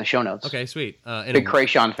can put it in the show notes. Okay, sweet. Big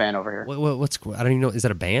Kreayshawn fan over here. What's I don't even know. Is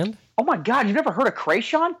that a band? Oh my God! You've never heard of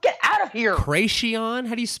Kreayshawn? Get out of here! Kreayshawn?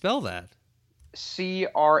 How do you spell that?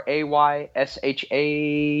 CrayshawN,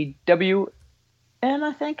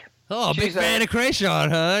 I think. Oh, big fan of Kreayshawn,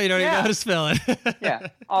 huh? You don't even know how to spell it. Yeah,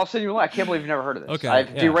 I'll send you a link. I can't believe you've never heard of this. Okay,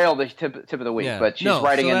 I've derailed the tip of the week, but she's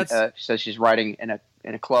writing she says she's writing in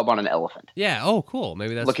a club on an elephant. Yeah. Oh, cool.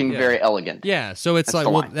 Maybe that's looking very elegant. Yeah. So it's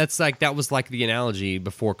that was like the analogy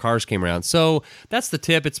before cars came around. So that's the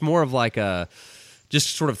tip. It's more of like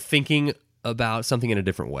just sort of thinking about something in a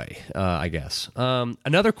different way, I guess.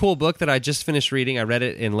 Another cool book that I just finished reading, I read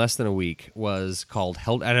it in less than a week, was called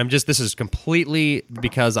and this is completely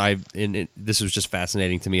because this was just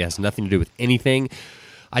fascinating to me. It has nothing to do with anything.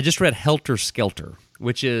 I just read Helter Skelter,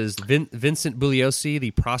 which is Vincent Bugliosi,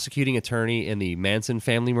 the prosecuting attorney in the Manson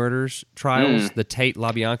family murders trials, the Tate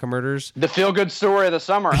LaBianca murders. The feel-good story of the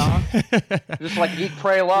summer, huh? Just like Eat,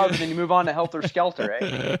 Pray, Love, and then you move on to Helter Skelter,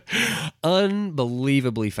 eh?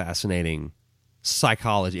 Unbelievably fascinating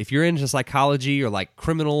psychology. If you're into psychology or like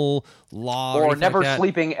criminal law or never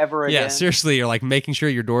sleeping ever again. Yeah, seriously, or like making sure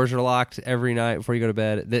your doors are locked every night before you go to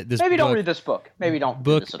bed. Maybe don't read this book. Maybe don't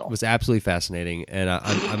read this at all. Was absolutely fascinating, and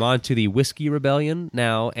I'm on to the Whiskey Rebellion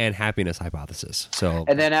now and Happiness Hypothesis. So,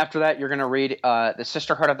 and then after that, you're going to read The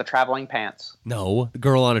Sisterhood of the Traveling Pants. No,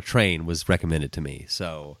 Girl on a Train was recommended to me,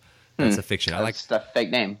 so that's a fiction. That's a fake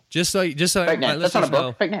name. Just so fake name. That's not a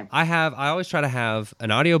book. Fake name. I always try to have an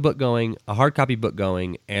audio book going, a hard copy book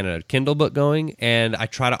going, and a Kindle book going, and I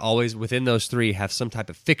try to always within those three have some type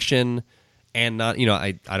of fiction. And not,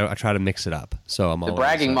 I try to mix it up. So I'm the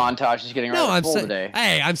bragging montage is getting around full today.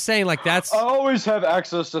 Hey, I'm saying like that's. I always have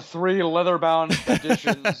access to 3 leather-bound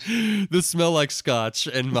editions. This smell like scotch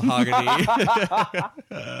and mahogany.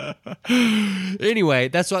 Anyway,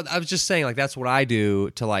 that's what I was just saying. Like that's what I do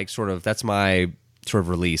to like sort of that's my sort of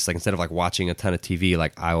release. Like instead of like watching a ton of TV,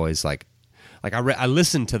 like I always like like I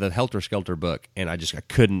listened to the Helter Skelter book, and I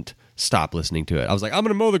couldn't stop listening to it. I was like, I'm going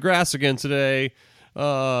to mow the grass again today.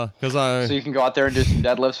 Because So you can go out there and do some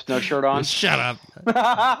deadlifts with no shirt on. Shut up.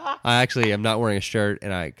 I actually am not wearing a shirt,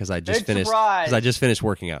 and because I just finished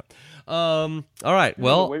working out. All right.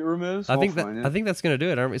 Well, weight room is. I think that's going to do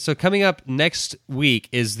it. So coming up next week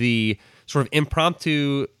is the sort of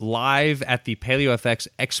impromptu live at the PaleoFX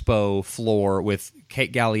Expo floor with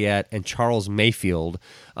Kate Galliette and Charles Mayfield,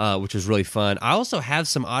 which is really fun. I also have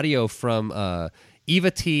some audio from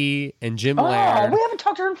Eva T. and Jim Laird. We haven't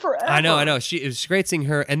talked to her in forever. I know. It was great seeing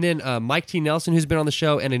her. And then Mike T. Nelson, who's been on the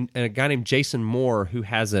show, and a guy named Jason Moore, who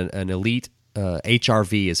has an elite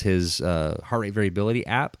HRV is his heart rate variability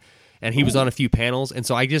app. And he was on a few panels. And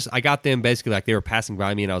so I got them basically like they were passing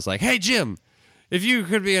by me, and I was like, hey, Jim, if you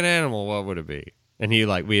could be an animal, what would it be? And we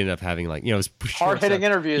ended up having it was hard-hitting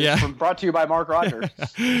interviews brought to to you by Mark Rogers.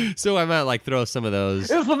 So I might throw some of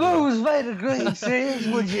those. If the moon was made of green cheese,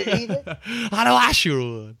 would you eat it? I know I sure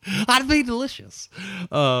would. I'd be delicious.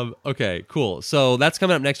 Okay, cool. So that's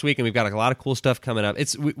coming up next week, and we've got a lot of cool stuff coming up.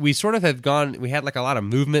 We sort of have gone. We had a lot of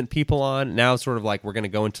movement people on. Now it's sort of we're going to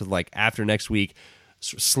go into after next week.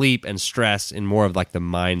 Sleep and stress and more of the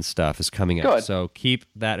mind stuff is coming up. Good. So keep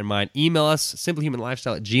that in mind. Email us,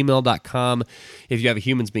 simplyhumanlifestyle@gmail.com. If you have a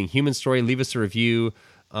Humans Being Human story, leave us a review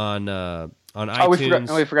on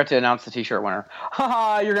iTunes. We forgot to announce the T-shirt winner.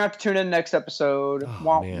 Haha, you're going to have to tune in next episode.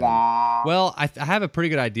 Oh, man. Well, I have a pretty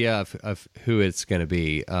good idea of who it's going to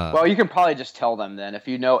be. Well, you can probably just tell them then. If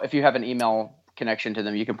you have an email connection to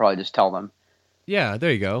them, you can probably just tell them. Yeah,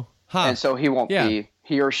 there you go. Huh. And so he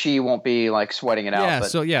or she won't be sweating it out. Yeah,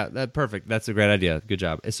 but, that's perfect. That's a great idea. Good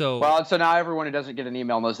job. So now everyone who doesn't get an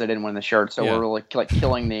email knows they didn't win the shirt. So we're really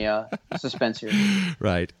killing the suspense here.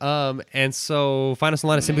 Right. And so find us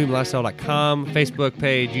online at simplyhumanlifestyle.com, Facebook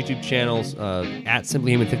page, YouTube channels, at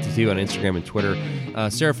simplyhuman52 on Instagram and Twitter.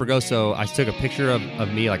 Sarah Fragoso, I took a picture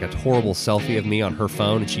of me, a horrible selfie of me on her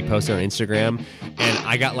phone, and she posted it on Instagram. And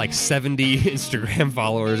I got 70 Instagram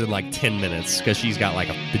followers in 10 minutes because she's got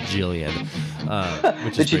a bajillion.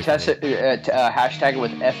 Did you test it? Hashtag it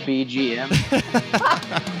with FBGM.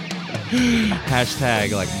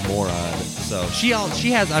 Hashtag moron. So she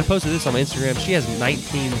has. I posted this on my Instagram. She has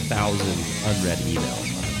 19,000 unread emails.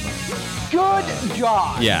 Good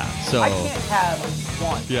job. Yeah. So I can't have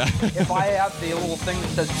one. Yeah. If I have the little thing that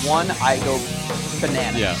says one, I go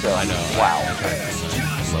bananas. Yeah. So, I know. Wow.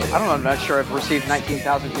 I don't know. I'm not sure I've received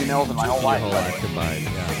 19,000 emails in my whole life. Combined.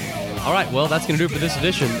 Yeah. All right, well, that's going to do it for this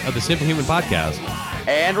edition of the Simple Human Podcast.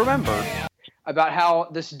 And remember about how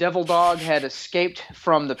this devil dog had escaped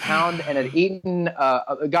from the pound and had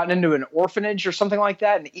gotten into an orphanage or something like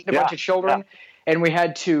that and eaten a bunch of children, and we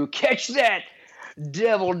had to catch that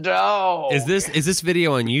devil dog. Is this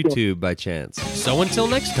video on YouTube by chance? So until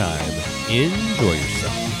next time, enjoy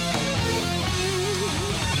yourself.